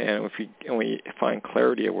 and if we find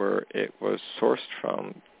clarity of where it was sourced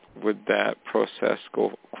from, would that process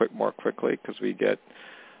go more quickly? Because we get,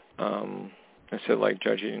 instead of like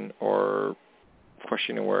judging or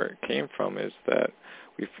questioning where it came from, is that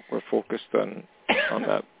we're focused on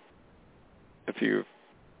that. If you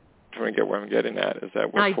trying to get where I'm getting at, is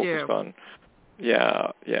that we're focused on.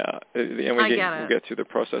 Yeah, and we get through the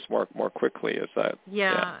process more quickly. Is that?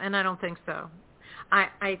 Yeah, and I don't think so.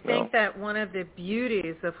 I think that one of the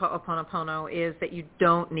beauties of Ho'oponopono is that you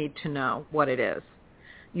don't need to know what it is.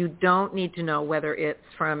 You don't need to know whether it's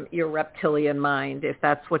from your reptilian mind, if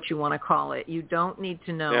that's what you want to call it. You don't need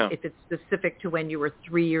to know if it's specific to when you were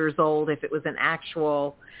 3 years old, if it was an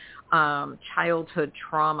actual childhood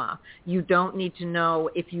trauma. You don't need to know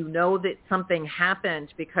if you know that something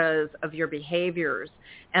happened because of your behaviors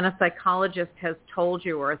and a psychologist has told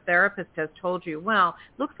you or a therapist has told you, well,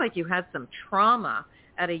 looks like you had some trauma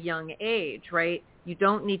at a young age, right? You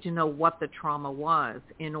don't need to know what the trauma was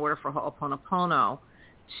in order for Ho'oponopono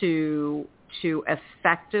to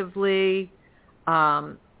effectively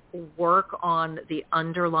work on the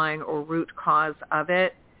underlying or root cause of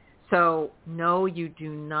it. So, no, you do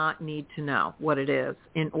not need to know what it is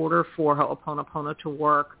in order for Ho'oponopono to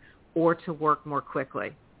work or to work more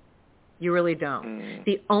quickly. You really don't.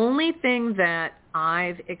 The only thing that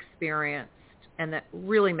I've experienced and that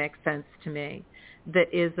really makes sense to me that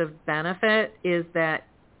is of benefit is that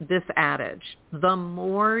this adage, the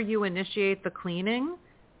more you initiate the cleaning,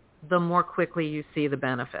 the more quickly you see the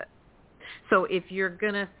benefit. So if you're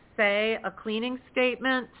going to say a cleaning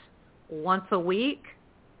statement once a week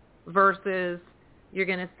versus you're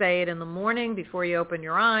going to say it in the morning before you open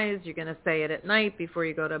your eyes, you're going to say it at night before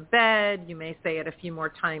you go to bed, you may say it a few more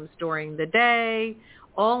times during the day,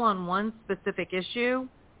 all on one specific issue,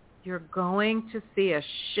 you're going to see a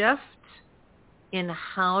shift in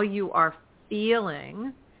how you are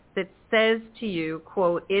feeling that says to you,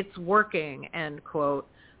 quote, it's working, end quote,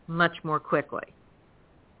 much more quickly.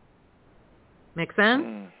 Make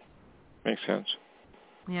sense? Makes sense.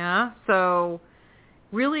 Yeah. So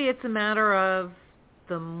really it's a matter of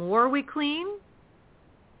the more we clean,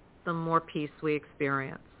 the more peace we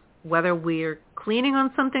experience. Whether we're cleaning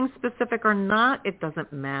on something specific or not, it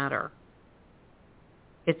doesn't matter.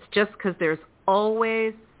 It's just because there's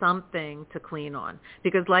always something to clean on.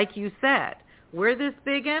 Because like you said, we're this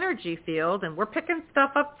big energy field and we're picking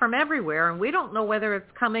stuff up from everywhere and we don't know whether it's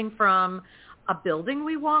coming from a building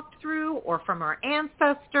we walked through or from our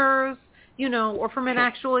ancestors, you know, or from an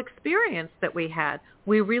actual experience that we had.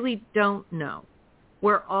 We really don't know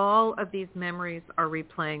where all of these memories are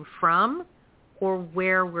replaying from or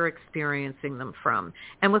where we're experiencing them from.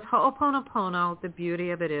 And with Ho'oponopono, the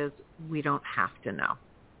beauty of it is we don't have to know.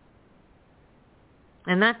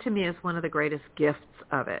 And that to me is one of the greatest gifts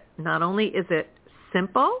of it. Not only is it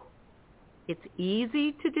simple, it's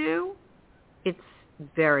easy to do, it's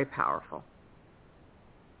very powerful.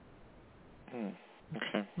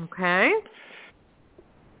 Okay.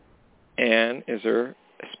 And is there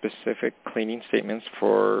specific cleaning statements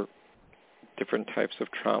for different types of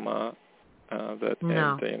trauma that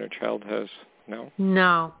the inner child has? No?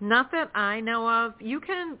 No, not that I know of. You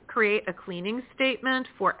can create a cleaning statement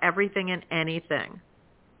for everything and anything.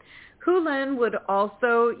 Ilene would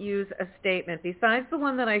also use a statement besides the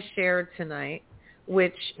one that I shared tonight,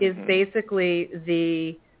 which is basically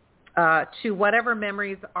the to whatever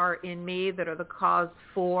memories are in me that are the cause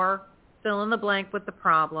for, fill in the blank with the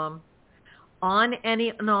problem, on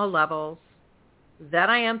any and all levels, that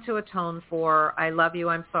I am to atone for, I love you,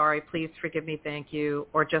 I'm sorry, please forgive me, thank you,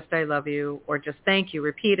 or just I love you, or just thank you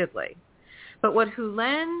repeatedly. But what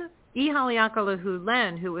Ilene, Ihaliakala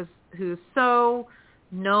Ilene, who's so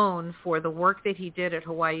known for the work that he did at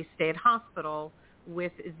Hawaii State Hospital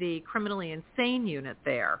with the criminally insane unit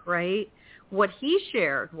there, right? What he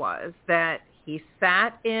shared was that he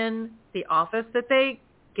sat in the office that they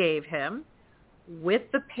gave him with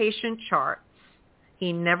the patient charts.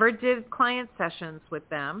 He never did client sessions with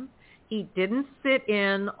them. He didn't sit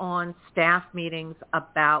in on staff meetings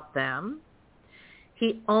about them.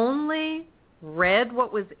 He only read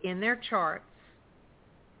what was in their charts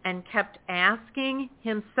and kept asking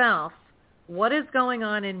himself, what is going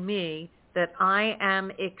on in me that I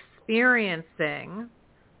am experiencing?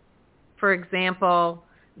 For example,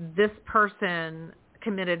 this person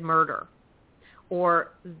committed murder,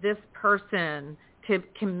 or this person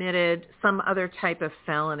committed some other type of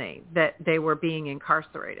felony that they were being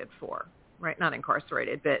incarcerated for, right? Not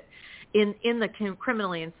incarcerated, but in the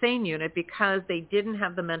criminally insane unit because they didn't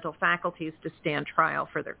have the mental faculties to stand trial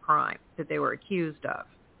for their crime that they were accused of.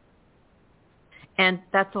 And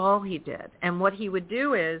that's all he did. And what he would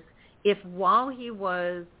do is, if while he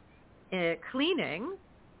was cleaning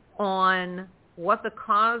on what the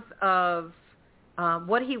cause of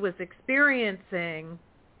what he was experiencing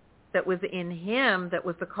that was in him that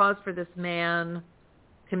was the cause for this man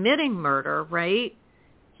committing murder, right?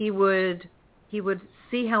 He would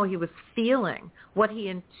see how he was feeling, what he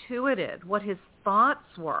intuited, what his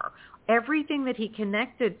thoughts were, everything that he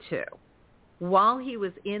connected to. While he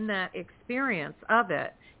was in that experience of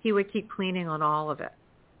it, he would keep cleaning on all of it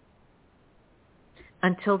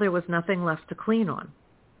until there was nothing left to clean on,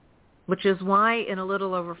 which is why in a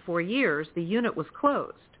little over 4 years, the unit was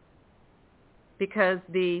closed, because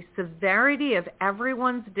the severity of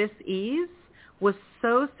everyone's dis-ease was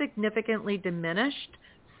so significantly diminished.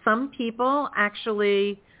 Some people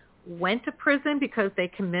actually went to prison because they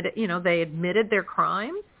committed, they admitted their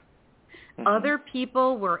crimes. Mm-hmm. Other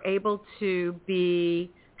people were able to be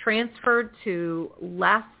transferred to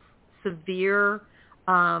less severe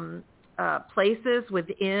places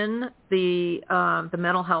within the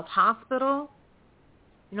mental health hospital,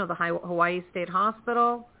 the Hawaii State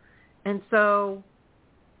Hospital. And so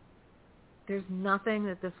there's nothing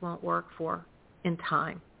that this won't work for in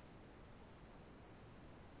time.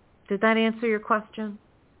 Did that answer your question?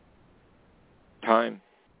 Time,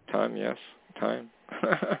 yes, time.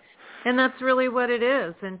 And that's really what it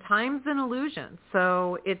is. And time's an illusion.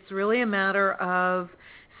 So it's really a matter of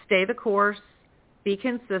stay the course, be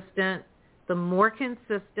consistent. The more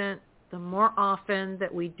consistent, the more often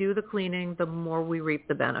that we do the cleaning, the more we reap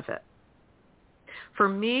the benefit. For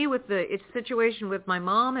me, with the situation with my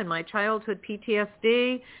mom and my childhood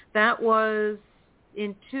PTSD, that was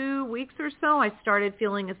in 2 weeks or so, I started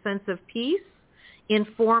feeling a sense of peace. In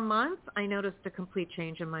 4 months, I noticed a complete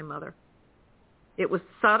change in my mother. It was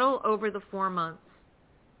subtle over the 4 months.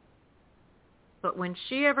 But when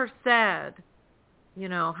she ever said,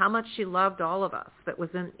 how much she loved all of us that was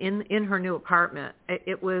in her new apartment,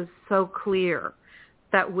 it was so clear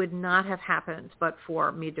that would not have happened but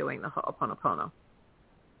for me doing the Ho'oponopono.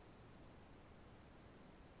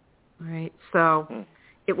 Right? So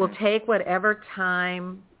it will take whatever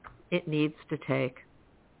time it needs to take.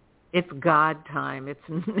 It's God time. It's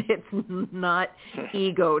not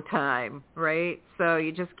ego time, right? So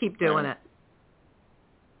you just keep doing it.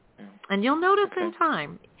 And you'll notice in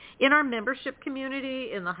time. In our membership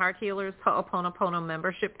community, in the Heart Healers Ho'oponopono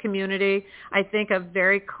membership community, I think a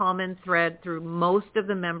very common thread through most of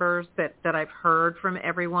the members that I've heard from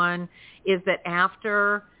everyone is that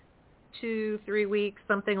after 2-3 weeks,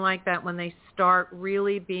 something like that, when they start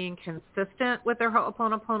really being consistent with their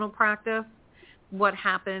Ho'oponopono practice, what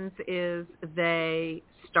happens is they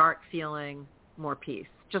start feeling more peace,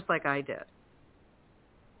 just like I did.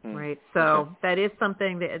 Right? So that is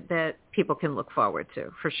something that people can look forward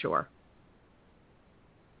to, for sure.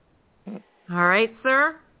 All right,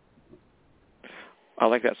 sir? I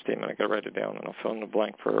like that statement. I got to write it down, and I'll fill in the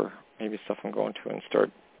blank for maybe stuff I'm going to and start.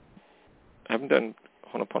 I haven't done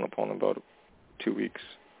Ho'oponopono in about 2 weeks.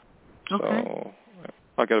 Okay. So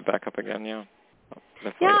I'll get it back up again, yeah.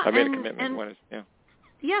 Definitely. Yeah, I made a commitment.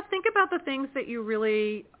 Yeah, think about the things that you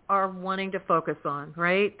really are wanting to focus on,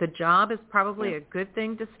 right? The job is probably a good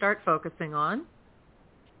thing to start focusing on,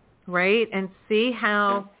 right? And see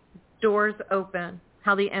how doors open,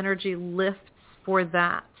 how the energy lifts for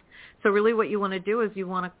that. So really what you want to do is you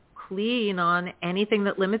want to clean on anything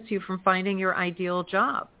that limits you from finding your ideal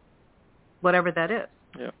job, whatever that is.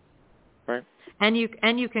 Yeah, right. And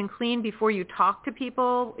you can clean before you talk to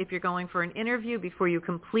people, if you're going for an interview, before you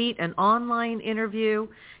complete an online interview,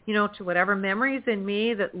 to whatever memories in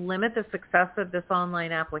me that limit the success of this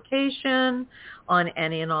online application on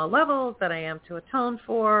any and all levels that I am to atone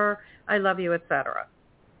for, I love you, etc.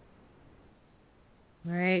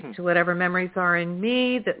 Right? To whatever memories are in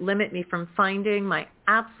me that limit me from finding my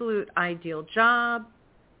absolute ideal job,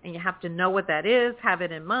 and you have to know what that is, have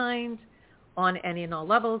it in mind. on any and all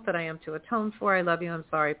levels that I am to atone for. I love you. I'm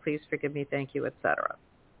sorry. Please forgive me. Thank you, etc.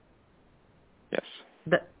 Yes.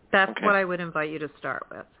 That's okay. what I would invite you to start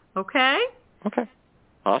with. Okay? Okay.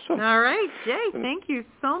 Awesome. All right, Jay, thank you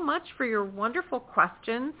so much for your wonderful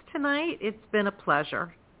questions tonight. It's been a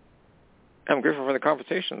pleasure. I'm grateful for the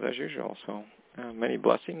conversations, as usual. So many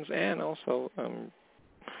blessings, and also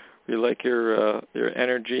we like your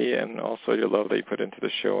energy and also your love that you put into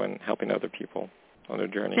the show and helping other people on their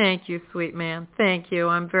journey. Thank you, sweet man. Thank you.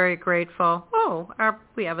 I'm very grateful. Oh,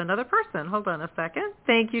 we have another person. Hold on a second.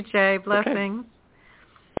 Thank you, Jay. Blessings. Okay.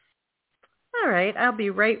 All right, I'll be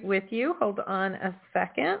right with you. Hold on a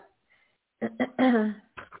second.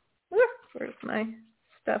 Where's my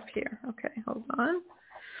stuff here? Okay, hold on.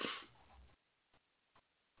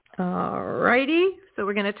 All righty, so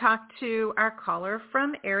we're going to talk to our caller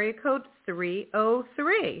from area code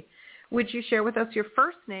 303. Would you share with us your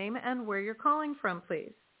first name and where you're calling from,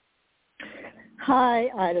 please?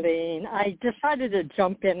 Hi, Ilene. I decided to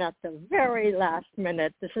jump in at the very last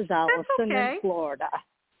minute. This is Allison in Florida.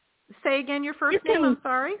 Say again your first name, I'm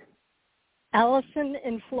sorry. Allison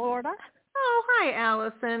in Florida. Oh, hi,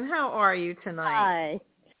 Allison. How are you tonight? Hi.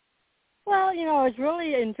 Well, I was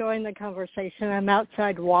really enjoying the conversation. I'm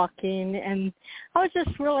outside walking, and I was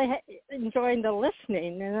just really enjoying the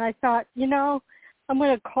listening. And I thought, I'm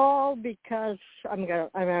going to call because I'm going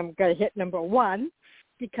to hit number 1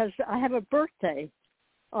 because I have a birthday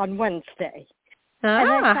on Wednesday.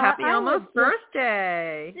 Happy almost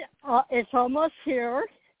birthday. It's almost here.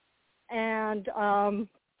 And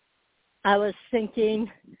I was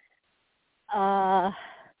thinking about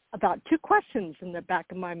 2 questions in the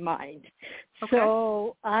back of my mind. Okay.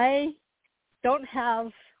 So I don't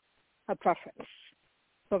have a preference.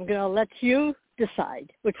 So I'm going to let you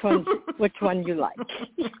decide which one you like.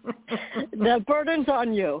 The burden's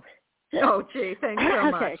on you. Oh, gee, thanks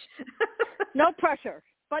so much. No pressure,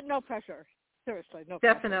 but no pressure. Seriously, no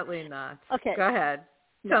pressure. Definitely not. Okay. Go ahead.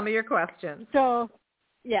 Tell me your questions. So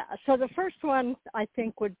the first one I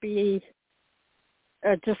think would be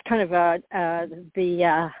just kind of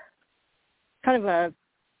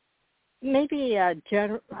maybe a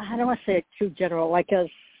general. I don't want to say it too general, like a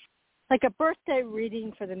birthday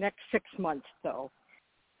reading for the next 6 months, though,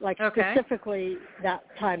 specifically that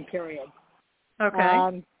time period.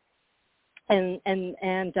 Okay. And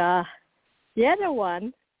the other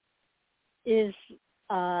one is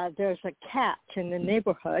there's a cat in the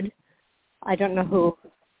neighborhood. I don't know who.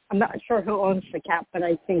 I'm not sure who owns the cat, but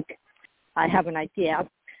I think I have an idea.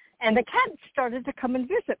 And the cat started to come and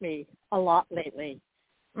visit me a lot lately.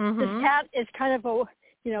 Mm-hmm. This cat is kind of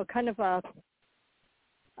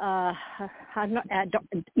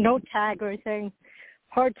no tag or anything.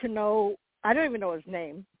 Hard to know. I don't even know his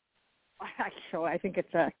name. Actually, I think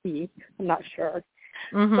it's a he. I'm not sure.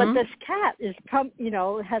 Mm-hmm. But this cat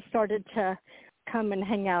has started to come and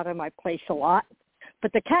hang out in my place a lot.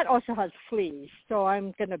 But the cat also has fleas, so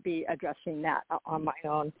I'm going to be addressing that on my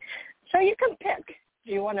own. So you can pick.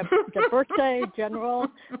 Do you want the birthday general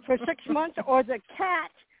for 6 months, or the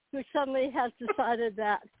cat who suddenly has decided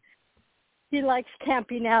that he likes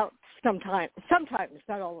camping out sometimes,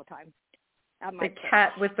 not all the time. The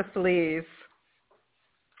cat with the fleas.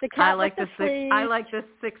 The cat I like with the fleas. I like the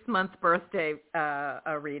 6-month birthday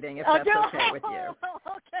reading, if that's okay with you.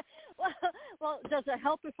 Okay. Well, does it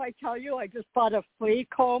help if I tell you I just bought a flea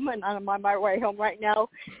comb and I'm on my way home right now,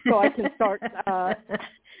 so I can start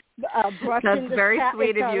brushing That's the very cat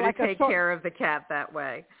sweet of you like to take care of the cat that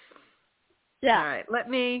way. Yeah. All right. Let's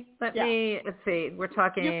see. We're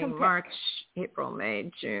talking March, April, May,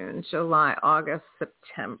 June, July, August,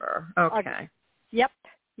 September. Okay. August. Yep.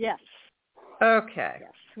 Yes. Okay.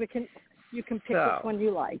 Yes. You can pick which one you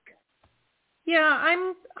like.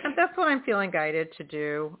 Yeah, that's what I'm feeling guided to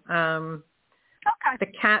do. Okay.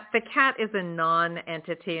 The cat is a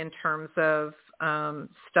non-entity in terms of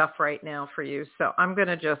stuff right now for you. So I'm going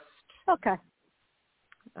to just Okay.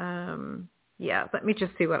 Let me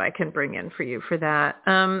just see what I can bring in for you for that.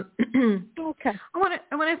 Okay. I want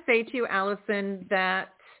to say to you, Allison,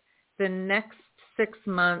 that the next 6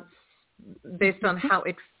 months, based on how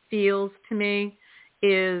it feels to me,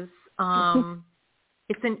 is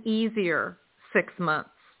it's an easier 6 months.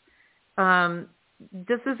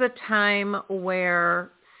 This is a time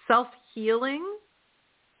where self-healing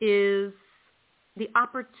the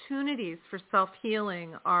opportunities for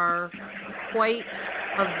self-healing are quite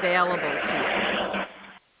available to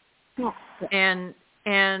you.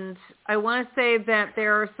 And I want to say that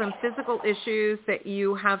there are some physical issues that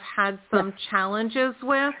you have had some challenges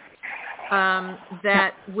with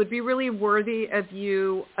that would be really worthy of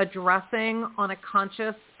you addressing on a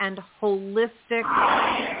conscious and holistic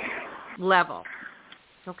level,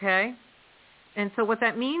 okay? And so what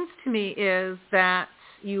that means to me is that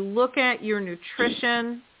you look at your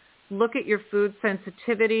nutrition, look at your food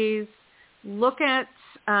sensitivities, look at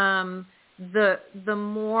the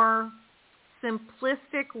more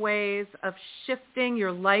simplistic ways of shifting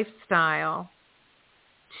your lifestyle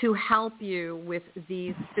to help you with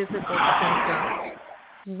these physical symptoms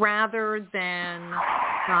rather than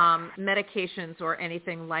medications or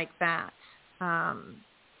anything like that.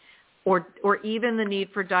 Or even the need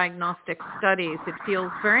for diagnostic studies. It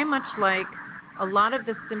feels very much like a lot of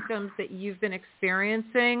the symptoms that you've been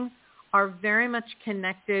experiencing are very much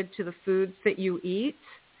connected to the foods that you eat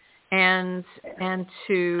and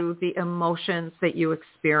to the emotions that you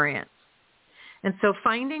experience. And so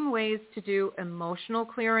finding ways to do emotional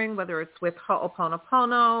clearing, whether it's with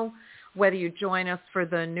Ho'oponopono, whether you join us for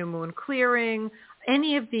the new moon clearing,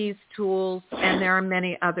 any of these tools, and there are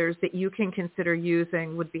many others that you can consider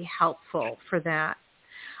using, would be helpful for that.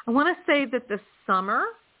 I want to say that the summer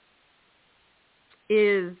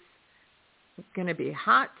is going to be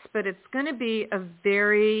hot, but it's going to be a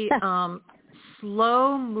very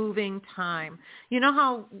slow-moving time. You know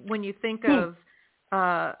how when you think of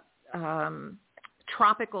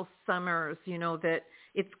tropical summers, you know, that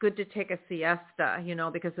it's good to take a siesta, you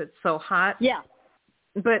know, because it's so hot. Yeah.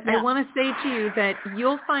 But I want to say to you that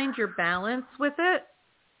you'll find your balance with it,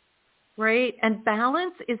 right? And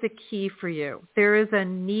balance is a key for you. There is a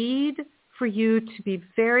need for you to be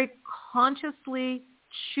very consciously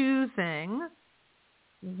choosing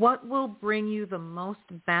what will bring you the most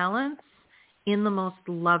balance in the most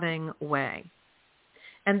loving way.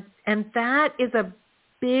 And that is a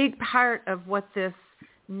big part of what this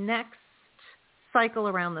next cycle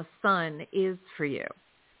around the sun is for you.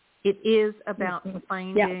 It is about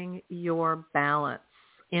finding your balance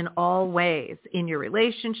in all ways, in your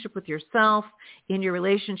relationship with yourself, in your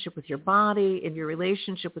relationship with your body, in your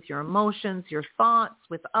relationship with your emotions, your thoughts,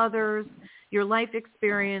 with others, your life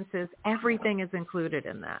experiences. Everything is included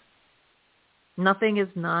in that. Nothing is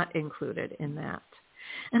not included in that.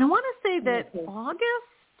 And I want to say that August,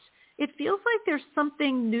 it feels like there's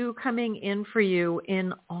something new coming in for you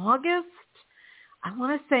in August. I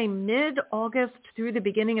want to say mid-August through the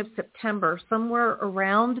beginning of September, somewhere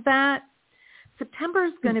around that. September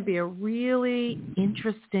is going to be a really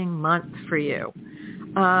interesting month for you.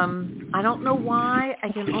 I don't know why. I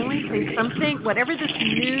can only say something. Whatever this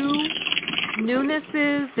newness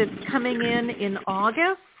is that's coming in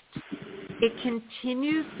August, it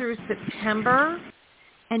continues through September,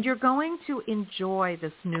 and you're going to enjoy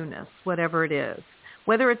this newness, whatever it is.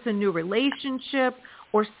 Whether it's a new relationship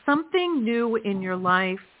or something new in your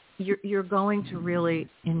life, you're going to really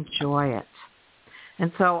enjoy it.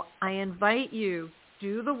 And so I invite you,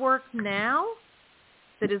 do the work now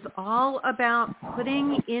that is all about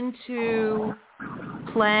putting into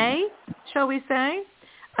play, shall we say,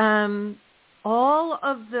 all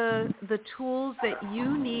of the tools that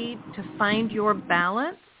you need to find your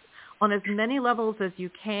balance on as many levels as you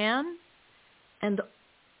can. And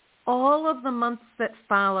all of the months that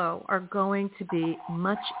follow are going to be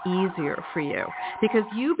much easier for you because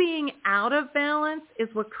you being out of balance is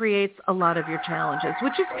what creates a lot of your challenges,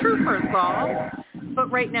 which is true for us all.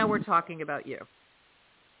 But right now we're talking about you.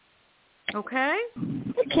 Okay?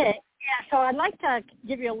 Okay. Yeah, so I'd like to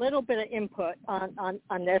give you a little bit of input on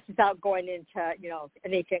this without going into, you know,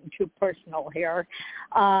 anything too personal here.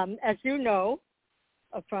 As you know,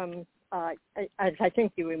 from, as I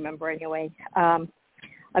think you remember anyway,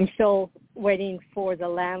 I'm still waiting for the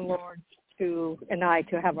landlord and I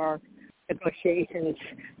to have our negotiations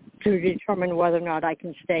to determine whether or not I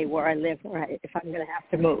can stay where I live or if I'm going to have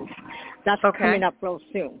to move. That's coming up real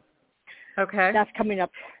soon. Okay. That's coming up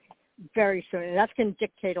very soon, and that's going to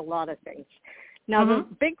dictate a lot of things. Now, the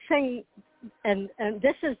big thing, and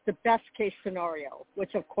this is the best case scenario,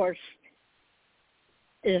 which, of course,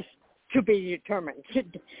 is to be determined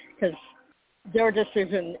because their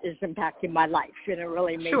decision is impacting my life in a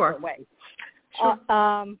really major way. Sure.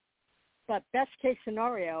 But best case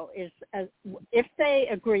scenario is if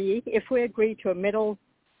we agree to a middle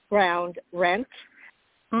ground rent,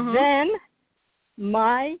 then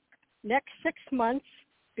my next 6 months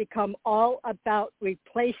become all about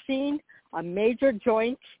replacing a major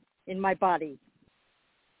joint in my body.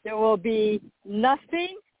 There will be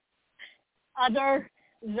nothing other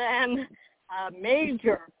than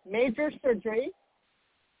major surgery,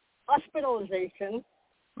 hospitalization,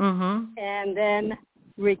 and then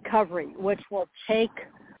recovery, which will take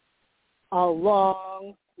a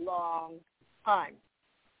long, long time.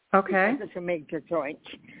 Okay. Because it's a major joint.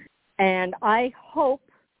 And I hope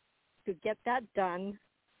to get that done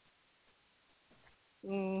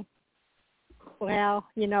well,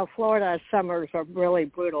 Florida summers are really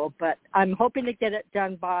brutal, but I'm hoping to get it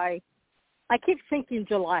done by, I keep thinking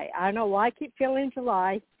July. I don't know why I keep feeling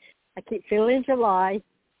July.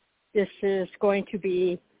 This is going to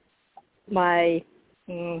be my,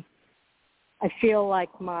 I feel like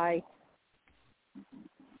my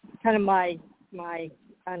I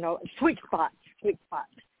don't know, sweet spot.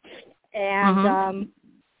 And,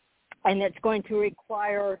 and it's going to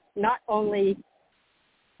require not only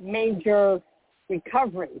major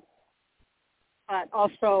recovery, but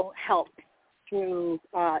also help through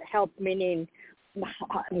help, meaning I'm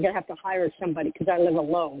going to have to hire somebody because I live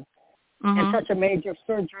alone. And such a major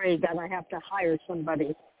surgery that I have to hire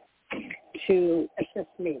somebody to assist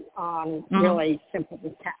me on really simple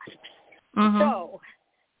tasks. So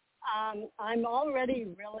I'm already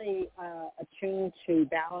really attuned to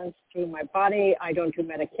balance through my body. I don't do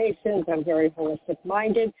medications. I'm very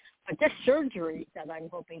holistic-minded. But this surgery that I'm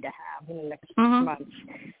hoping to have in the next 6 months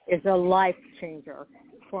is a life changer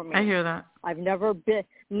for me. I hear that. I've never been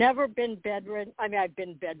bedridden. I mean, I've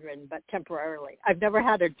been bedridden, but temporarily. I've never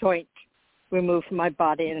had a joint removed from my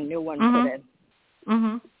body and a new one put in.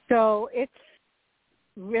 So it's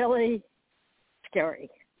really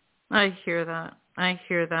scary. I hear that.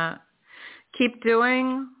 Keep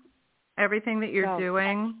doing everything that you're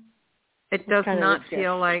doing. It does not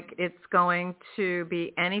feel like it's going to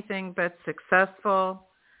be anything but successful.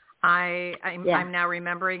 I'm now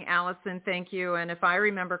remembering, Allison, thank you. And if I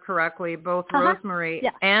remember correctly, both Rosemary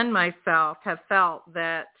and myself have felt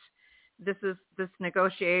that this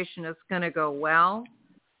negotiation is going to go well.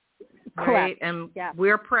 Right? Correct. And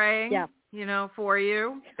we're praying, for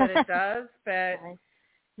you that it does. But,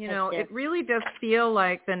 it really does feel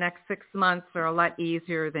like the next 6 months are a lot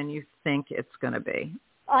easier than you think it's going to be.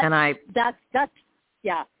 That's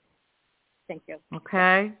thank you.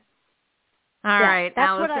 Okay. All right,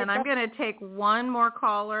 Allison, I'm going to take one more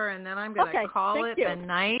caller, and then I'm going to call it a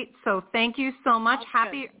night. So thank you so much.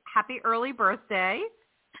 Happy early birthday.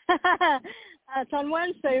 It's on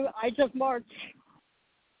Wednesday, Age of March.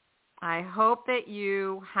 I hope that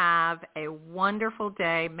you have a wonderful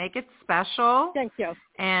day. Make it special. Thank you.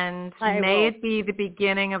 And may it be the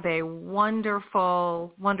beginning of a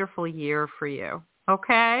wonderful, wonderful year for you.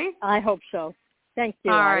 Okay? I hope so. Thank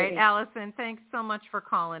you. All right, Allison, thanks so much for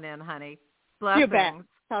calling in, honey. Blessings. You bet.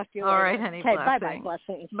 Talk to you later. All right, honey. Okay, blessings. bye-bye.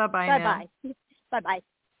 Blessings. Bye-bye now. Bye-bye. Bye-bye.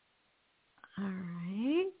 All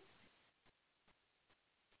right.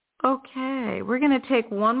 Okay, we're going to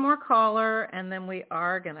take one more caller, and then we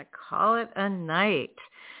are going to call it a night.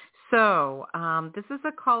 So this is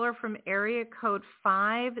a caller from area code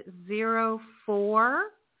 504.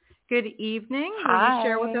 Good evening. Hi. Will you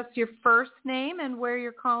share with us your first name and where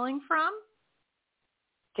you're calling from?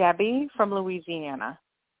 Gabby from Louisiana.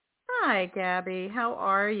 Hi, Gabby. How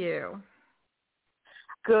are you?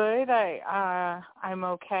 Good. I'm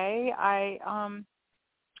okay. I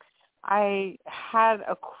had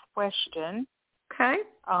a question. Okay.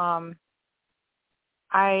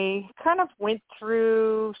 I kind of went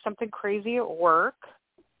through something crazy at work,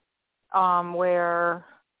 where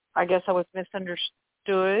I guess I was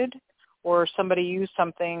misunderstood, or somebody used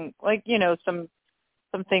something like, some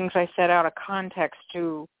things I said out of context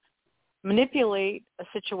to manipulate a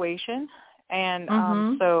situation, and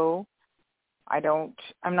so I'm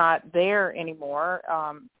not there anymore,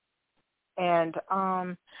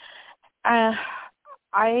 I'm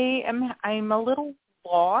a little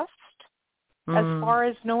lost as far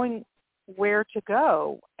as knowing where to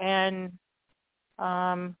go, and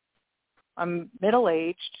I'm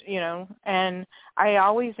middle-aged, and I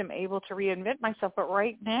always am able to reinvent myself, but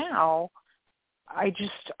right now I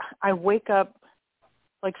wake up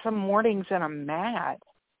like some mornings and I'm mad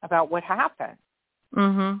about what happened.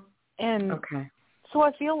 And so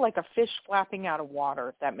I feel like a fish flapping out of water,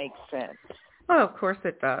 if that makes sense. Oh, of course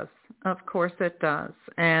it does. Of course it does.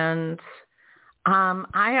 And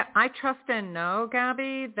I trust and know,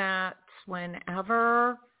 Gabby, that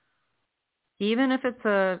whenever, even if it's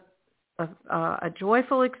a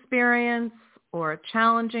joyful experience or a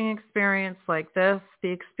challenging experience like this, the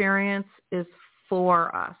experience is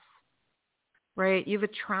for us, right? You've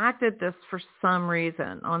attracted this for some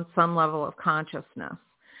reason on some level of consciousness.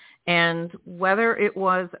 And whether it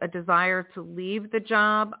was a desire to leave the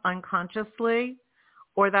job unconsciously,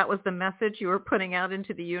 or that was the message you were putting out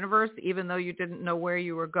into the universe, even though you didn't know where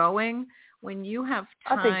you were going, when you have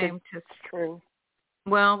time I think it's true.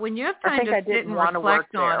 Well, when you have time to sit and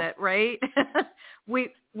reflect on it, right? we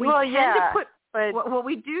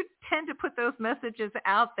do tend to put those messages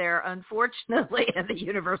out there, unfortunately, and the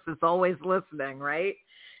universe is always listening, right?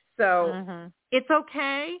 So it's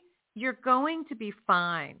okay. You're going to be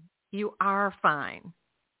fine. You are fine.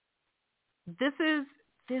 This is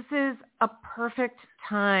a perfect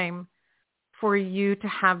time for you to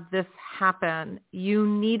have this happen. You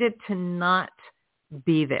needed to not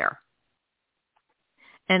be there.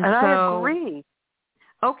 And so, I agree.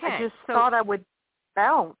 Okay. I just thought I would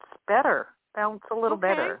bounce a little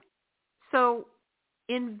better. So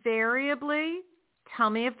invariably, tell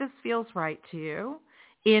me if this feels right to you.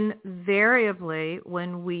 Invariably,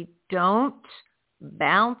 when we don't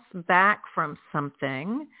bounce back from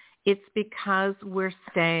something, it's because we're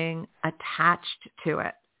staying attached to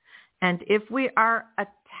it. And if we are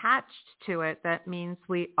attached to it, that means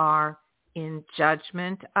we are in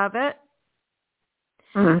judgment of it.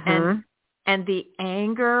 Mm-hmm. And the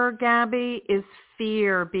anger, Gabby, is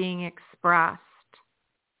fear being expressed.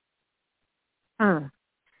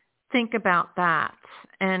 Think about that.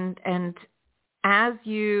 And as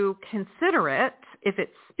you consider it, if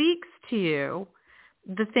it speaks to you,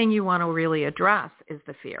 the thing you want to really address is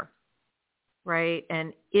the fear, right? And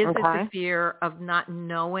is it the fear of not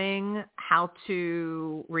knowing how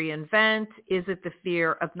to reinvent? Is it the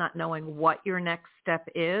fear of not knowing what your next step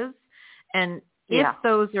is? And if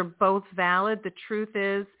those are both valid, the truth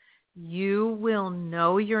is you will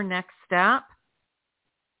know your next step.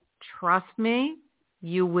 Trust me,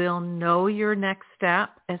 you will know your next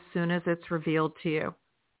step as soon as it's revealed to you.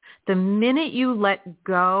 The minute you let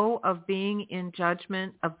go of being in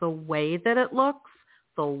judgment of the way that it looks,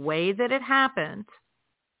 the way that it happened,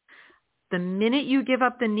 the minute you give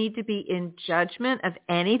up the need to be in judgment of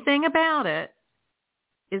anything about it,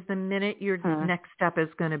 is the minute your next step is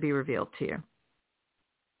going to be revealed to you.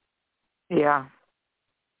 Yeah.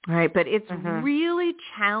 Right, but it's really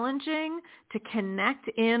challenging to connect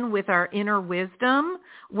in with our inner wisdom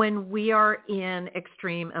when we are in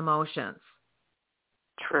extreme emotions.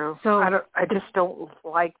 True. So I just don't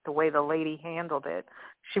like the way the lady handled it.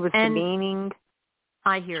 She was demeaning.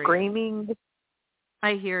 I hear screaming. You.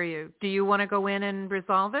 I hear you. Do you want to go in and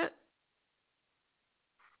resolve it?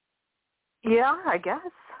 Yeah, I guess.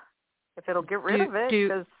 If it'll get rid of it.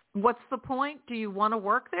 Cause what's the point? Do you want to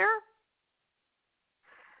work there?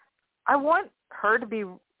 I want her to be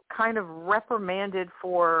kind of reprimanded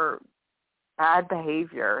for bad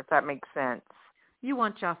behavior, if that makes sense. You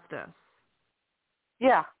want justice.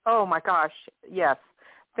 Yeah. Oh, my gosh. Yes.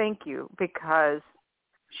 Thank you. Because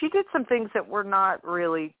she did some things that were not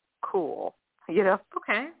really cool,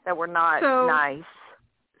 Okay. That were not nice.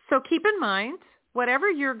 So keep in mind, whatever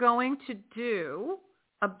you're going to do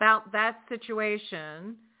about that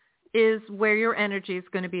situation is where your energy is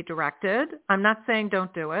going to be directed. I'm not saying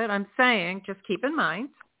don't do it. I'm saying just keep in mind,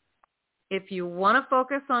 if you want to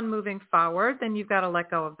focus on moving forward, then you've got to let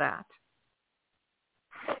go of that.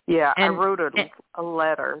 Yeah, I wrote a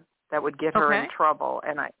letter that would get her in trouble,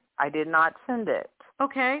 and I did not send it.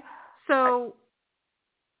 Okay. So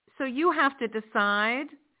you have to decide.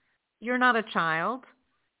 You're not a child.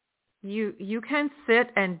 You can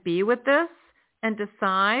sit and be with this and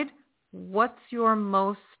decide what's your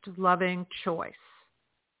most loving choice,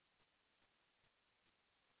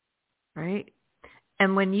 right?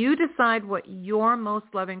 And when you decide what your most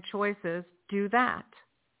loving choice is, do that.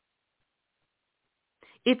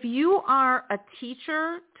 If you are a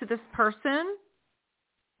teacher to this person,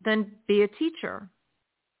 then be a teacher.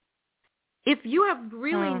 If you have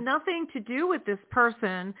really nothing to do with this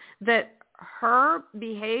person, that her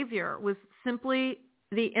behavior was simply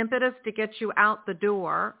the impetus to get you out the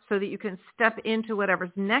door so that you can step into whatever's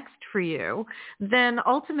next for you, then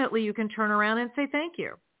ultimately you can turn around and say thank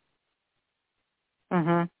you.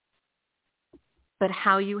 Mm-hmm. But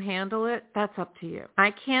how you handle it, that's up to you.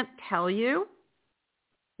 I can't tell you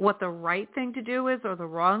what the right thing to do is or the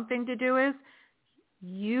wrong thing to do is.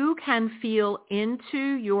 You can feel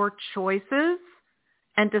into your choices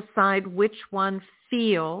and decide which one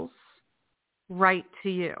feels right to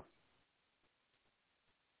you.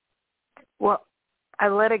 Well, I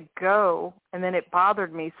let it go, and then it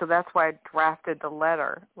bothered me, so that's why I drafted the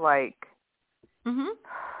letter.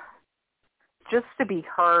 Just to be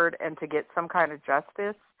heard and to get some kind of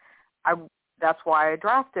justice. That's why I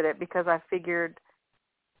drafted it, because I figured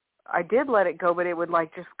I did let it go, but it would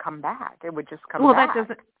just come back. It would just come back. Well,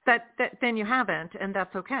 that then you haven't, and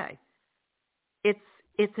that's okay.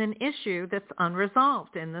 It's an issue that's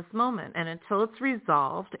unresolved in this moment, and until it's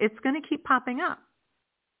resolved, it's going to keep popping up.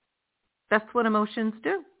 That's what emotions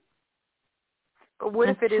do. But what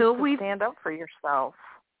if it is to stand up for yourself?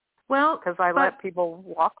 Well, because I let people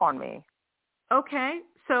walk on me. Okay,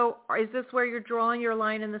 so is this where you're drawing your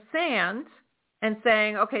line in the sand and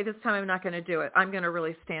saying, okay, this time I'm not going to do it. I'm going to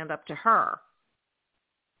really stand up to her.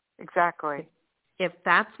 Exactly. if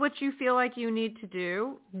that's what you feel like you need to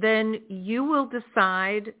do, then you will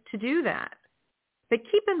decide to do that. But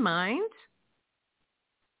keep in mind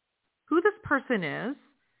who this person is,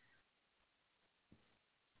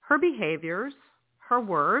 her behaviors, her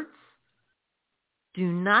words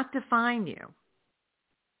do not define you.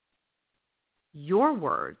 Your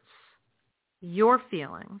words, your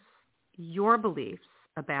feelings, your beliefs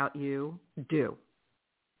about you do.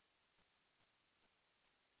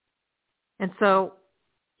 And so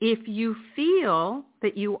if you feel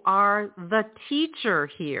that you are the teacher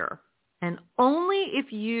here, and only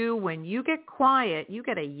if you, when you get quiet, you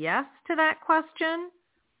get a yes to that question,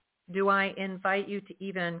 do I invite you to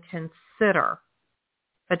even consider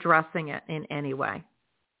addressing it in any way.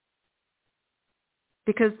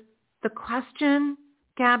 Because the question,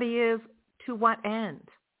 Gabby, is to what end?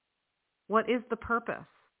 What is the purpose?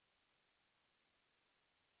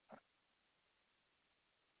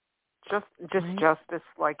 Just right? Justice,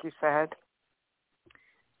 like you said.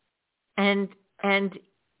 And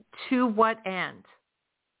to what end?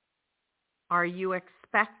 Are you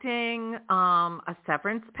expecting a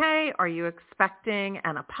severance pay? Are you expecting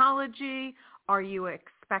an apology? Are you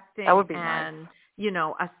expecting that would be nice.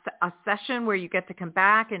 A session where you get to come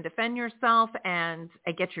back and defend yourself and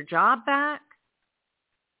get your job back?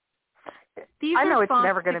 I know it's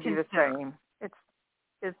never going to be the same.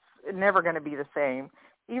 It's never going to be the same.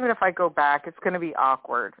 Even if I go back, it's going to be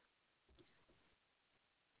awkward.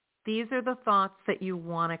 These are the thoughts that you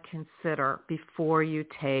want to consider before you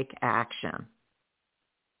take action.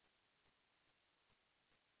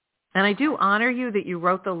 And I do honor you that you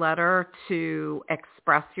wrote the letter to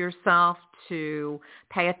express yourself, to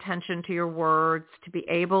pay attention to your words, to be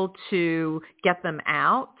able to get them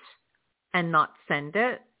out and not send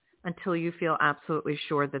it until you feel absolutely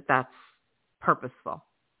sure that that's purposeful.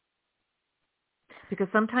 Because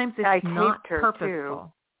sometimes it's not purposeful.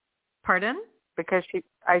 Too. Pardon? Because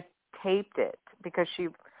I taped it because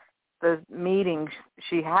the meeting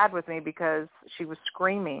she had with me because she was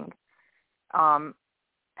screaming.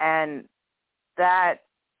 And that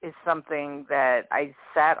is something that I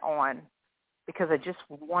sat on because I just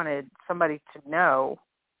wanted somebody to know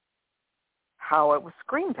how it was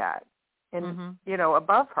screamed at and,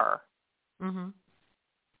 above her. Mm-hmm.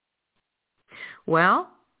 Well,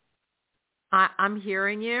 I'm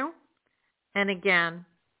hearing you. And again,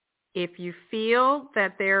 if you feel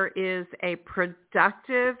that there is a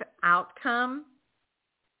productive outcome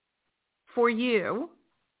for you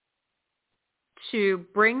to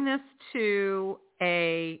bring this to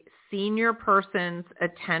a senior person's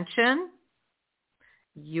attention,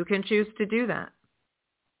 you can choose to do that.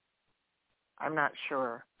 I'm not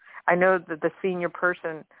sure. I know that the senior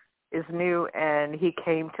person is new and he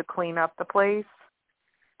came to clean up the place,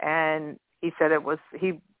 and he said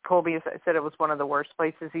he told me, said it was one of the worst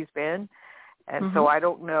places he's been. And so I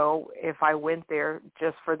don't know if I went there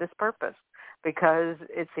just for this purpose, because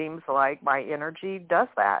it seems like my energy does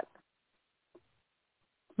that.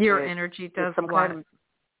 Your energy does what?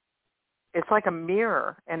 It's like a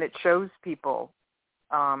mirror, and it shows people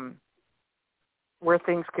where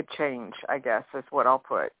things could change, I guess, is what I'll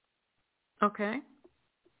put. Okay.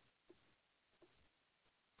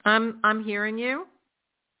 I'm hearing you,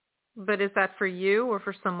 but is that for you or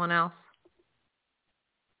for someone else?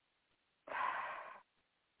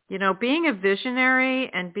 Being a visionary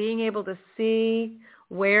and being able to see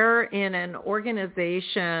where in an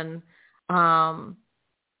organization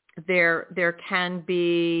there can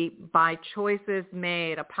be, by choices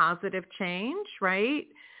made, a positive change, right?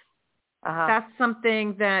 That's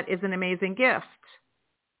something that is an amazing gift,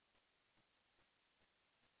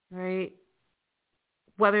 right?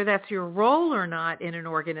 Whether that's your role or not in an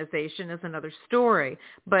organization is another story.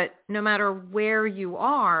 But no matter where you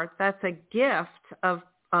are, that's a gift of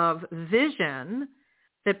vision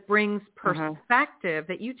that brings perspective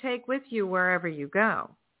that you take with you wherever you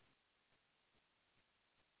go.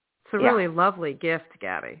 It's a really lovely gift,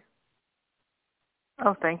 Gabby.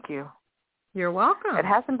 Oh, thank you. You're welcome. It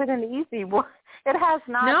hasn't been an easy one. It has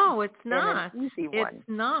not. No, it's not. An easy one. It's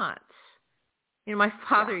not. My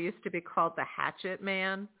father used to be called the Hatchet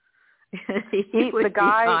Man. He would the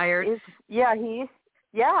guy be hired.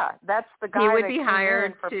 That's the guy. He would be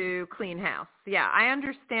hired to clean house. Yeah, I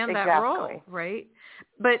understand that role, right?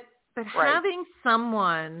 But having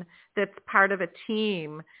someone that's part of a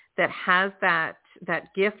team that has that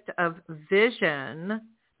gift of vision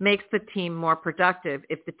makes the team more productive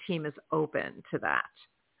if the team is open to that.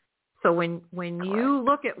 So when you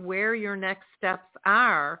look at where your next steps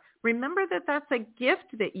are, remember that that's a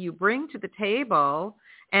gift that you bring to the table,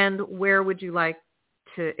 and where would you like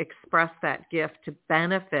to express that gift to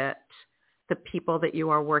benefit the people that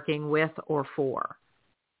you are working with or for.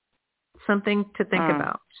 Something to think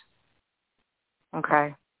about.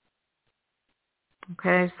 Okay.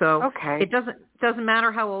 Okay, so okay. it doesn't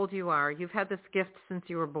matter how old you are. You've had this gift since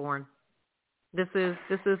you were born. This is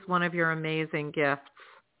one of your amazing gifts.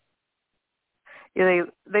 Yeah,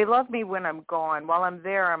 they love me when I'm gone. While I'm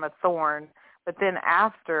there, I'm a thorn. But then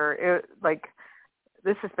after,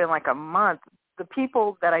 this has been like a month. The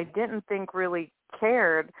people that I didn't think really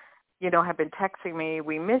cared, have been texting me,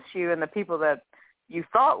 "We miss you," and the people that you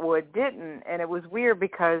thought would didn't. And it was weird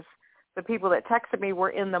because the people that texted me were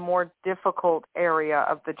in the more difficult area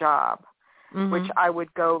of the job, which I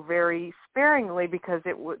would go very sparingly because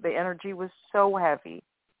the energy was so heavy.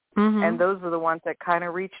 And those were the ones that kind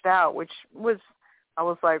of reached out, I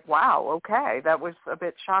was like, wow, okay, that was a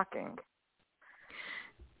bit shocking.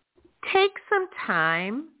 Take some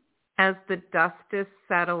time as the dust is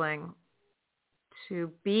settling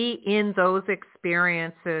to be in those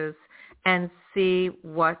experiences and see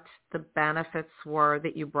what the benefits were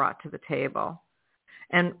that you brought to the table.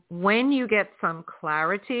 And when you get some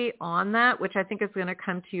clarity on that, which I think is going to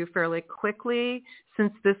come to you fairly quickly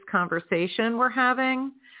since this conversation we're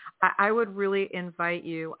having, I would really invite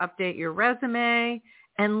you, update your resume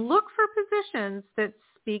and look for positions that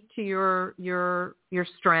speak to your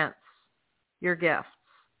strengths, your gifts.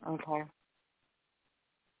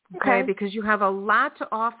 Okay, because you have a lot to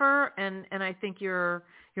offer, and I think you're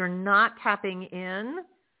not tapping in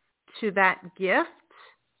to that gift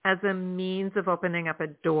as a means of opening up a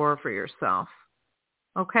door for yourself.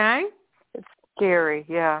 Okay? It's scary,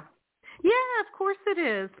 yeah. Yeah, of course it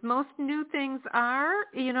is. Most new things are,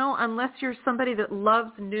 unless you're somebody that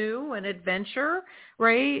loves new and adventure,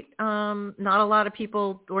 right? Not a lot of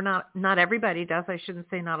people, or not everybody does. I shouldn't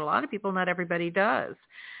say not a lot of people, not everybody does.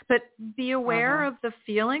 But be aware of the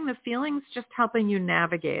feeling. The feeling's just helping you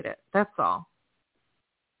navigate it. That's all.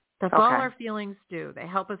 That's all our feelings do. They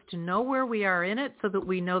help us to know where we are in it so that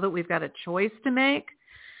we know that we've got a choice to make.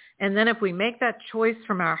 And then if we make that choice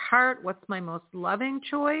from our heart, what's my most loving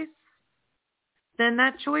choice? Then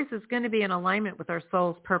that choice is going to be in alignment with our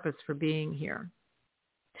soul's purpose for being here.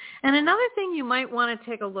 And another thing you might want to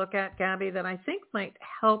take a look at, Gabby, that I think might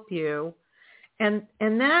help you, and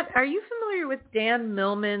that, are you familiar with Dan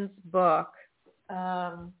Millman's book? Here,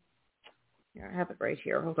 I have it right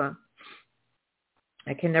here. Hold on.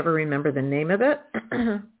 I can never remember the name of it.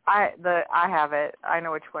 I have it. I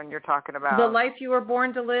know which one you're talking about. The Life You Were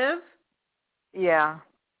Born to Live? Yeah.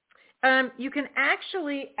 You can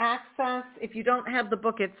actually access, if you don't have the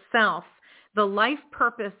book itself, the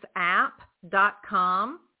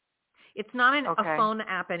lifepurposeapp.com. It's not a phone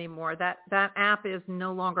app anymore. That app is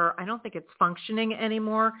no longer, I don't think it's functioning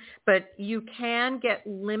anymore, but you can get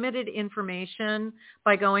limited information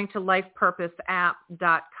by going to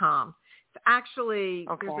lifepurposeapp.com. It's actually,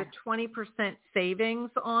 there's a 20% savings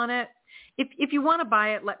on it. If you want to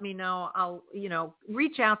buy it, let me know. I'll,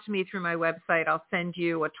 reach out to me through my website. I'll send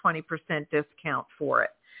you a 20% discount for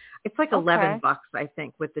it. It's like $11, I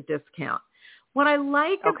think, with the discount. What I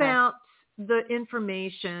like about the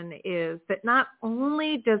information is that not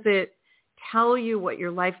only does it tell you what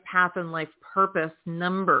your life path and life purpose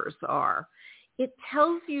numbers are, it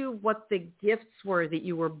tells you what the gifts were that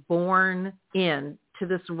you were born in to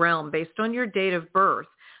this realm based on your date of birth,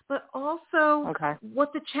 but also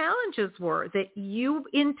what the challenges were that you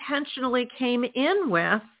intentionally came in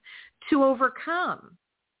with to overcome.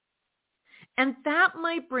 And that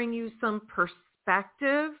might bring you some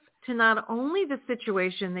perspective to not only the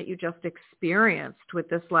situation that you just experienced with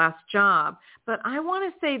this last job, but I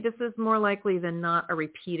want to say this is more likely than not a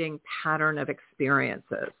repeating pattern of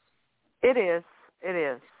experiences. It is.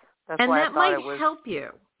 That's and why that I might it was... help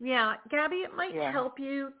you. Yeah, Gabby, it might help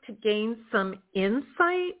you to gain some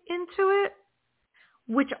insight into it,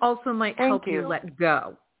 which also might help you let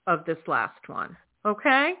go of this last one.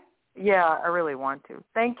 Okay? Yeah, I really want to.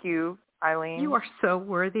 Thank you, Ilene. You are so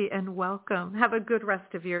worthy and welcome. Have a good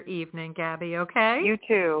rest of your evening, Gabby, okay? You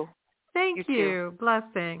too. Thank you.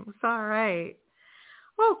 Blessings. All right.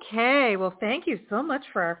 Okay. Well, thank you so much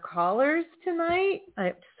for our callers tonight.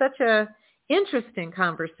 It's such a interesting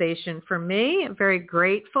conversation for me. I'm very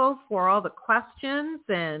grateful for all the questions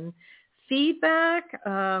and feedback.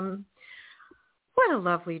 What a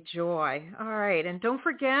lovely joy. All right. And don't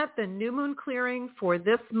forget, the new moon clearing for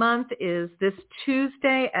this month is this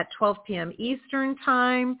Tuesday at 12 p.m. Eastern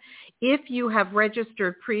Time. If you have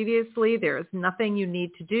registered previously, there's nothing you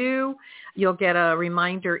need to do. You'll get a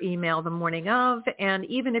reminder email the morning of. And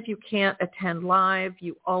even if you can't attend live,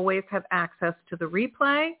 you always have access to the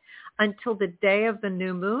replay until the day of the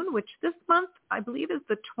new moon, which this month, I believe, is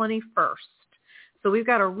the 21st. So we've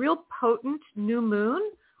got a real potent new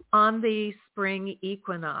moon on the spring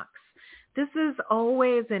equinox. This is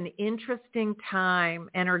always an interesting time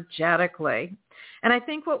energetically. And I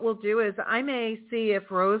think what we'll do is I may see if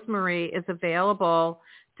Rosemary is available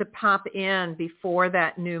to pop in before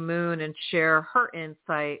that new moon and share her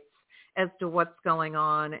insights as to what's going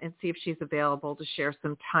on and see if she's available to share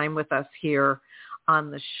some time with us here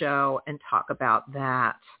on the show and talk about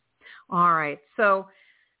that. All right, so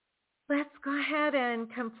let's go ahead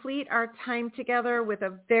and complete our time together with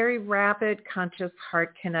a very rapid conscious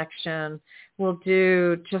heart connection. We'll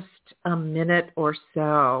do just a minute or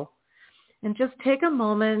so. And just take a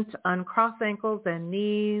moment, uncross ankles and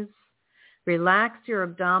knees, relax your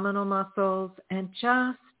abdominal muscles, and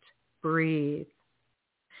just breathe.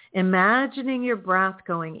 Imagining your breath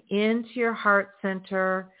going into your heart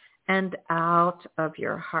center and out of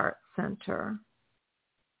your heart center.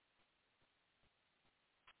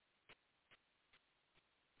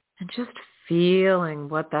 And just feeling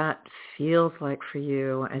what that feels like for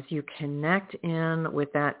you as you connect in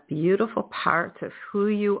with that beautiful part of who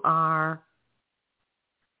you are,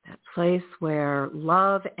 that place where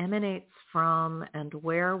love emanates from and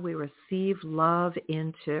where we receive love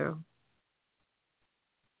into.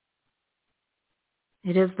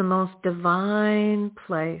 It is the most divine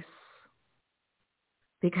place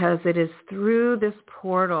because it is through this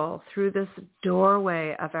portal, through this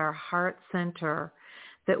doorway of our heart center,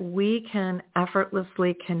 that we can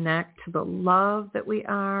effortlessly connect to the love that we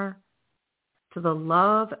are, to the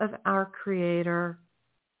love of our Creator,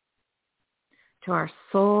 to our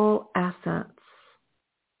soul essence,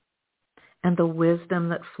 and the wisdom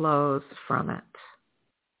that flows from it.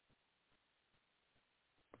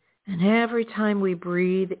 And every time we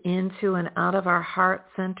breathe into and out of our heart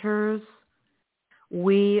centers,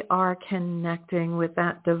 we are connecting with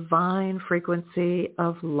that divine frequency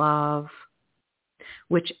of love,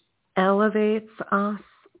 which elevates us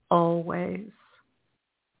always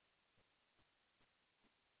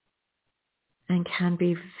and can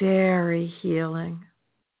be very healing,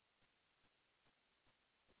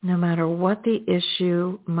 no matter what the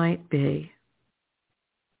issue might be.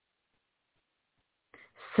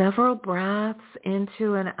 Several breaths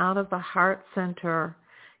into and out of the heart center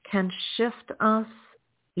can shift us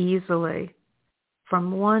easily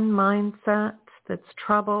from one mindset that's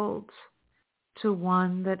troubled to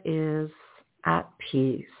one that is at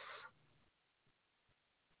peace.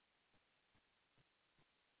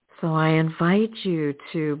 So I invite you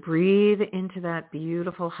to breathe into that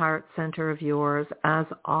beautiful heart center of yours as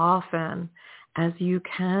often as you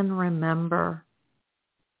can remember.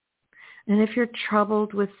 And if you're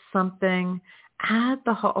troubled with something, add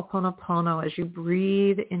the Ho'oponopono as you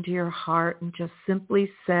breathe into your heart and just simply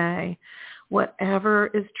say,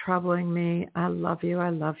 whatever is troubling me, I love you,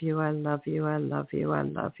 I love you, I love you, I love you, I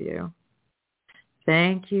love you.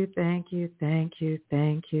 Thank you, thank you, thank you,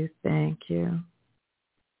 thank you, thank you.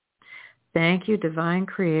 Thank you, Divine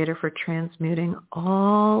Creator, for transmuting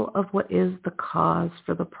all of what is the cause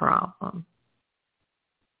for the problem.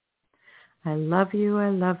 I love you, I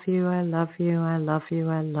love you, I love you, I love you,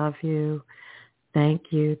 I love you.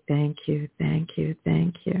 Thank you, thank you, thank you,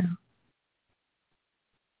 thank you.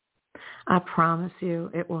 I promise you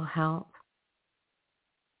it will help.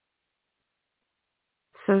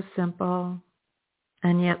 So simple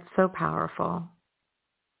and yet so powerful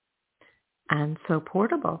and so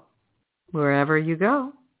portable. Wherever you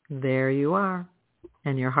go, there you are.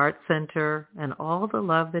 And your heart center and all the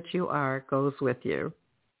love that you are goes with you.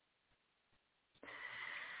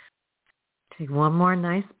 Take one more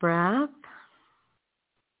nice breath.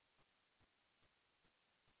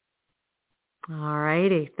 All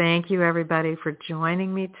righty. Thank you, everybody, for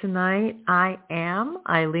joining me tonight. I am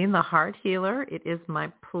Ilene, the Heart Healer. It is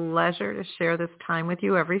my pleasure to share this time with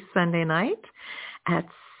you every Sunday night at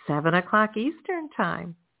 7 o'clock Eastern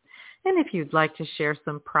Time. And if you'd like to share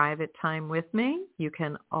some private time with me, you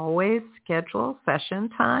can always schedule session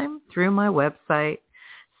time through my website.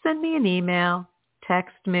 Send me an email,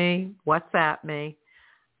 text me, WhatsApp me.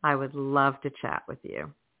 I would love to chat with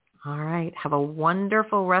you. All right. Have a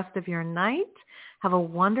wonderful rest of your night. Have a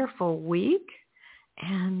wonderful week.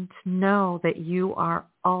 And know that you are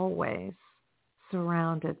always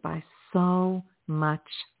surrounded by so much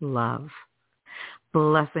love.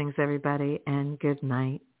 Blessings, everybody, and good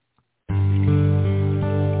night.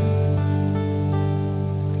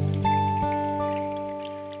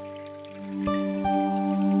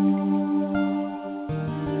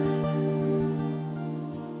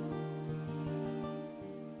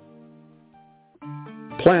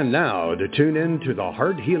 Plan now to tune in to the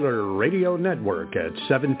Heart Healer Radio Network at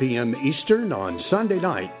 7 p.m. Eastern on Sunday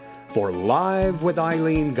night for Live with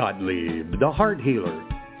Ilene Gottlieb, the Heart Healer.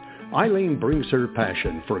 Ilene brings her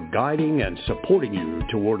passion for guiding and supporting you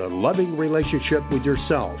toward a loving relationship with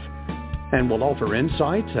yourself and will offer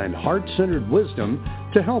insights and heart-centered wisdom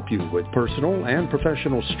to help you with personal and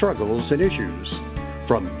professional struggles and issues.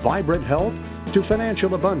 From vibrant health to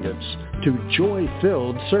financial abundance to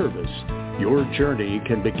joy-filled service, your journey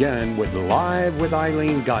can begin with Live with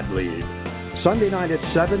Ilene Gottlieb, Sunday night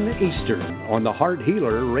at 7 Eastern on the Heart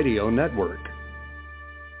Healer Radio Network.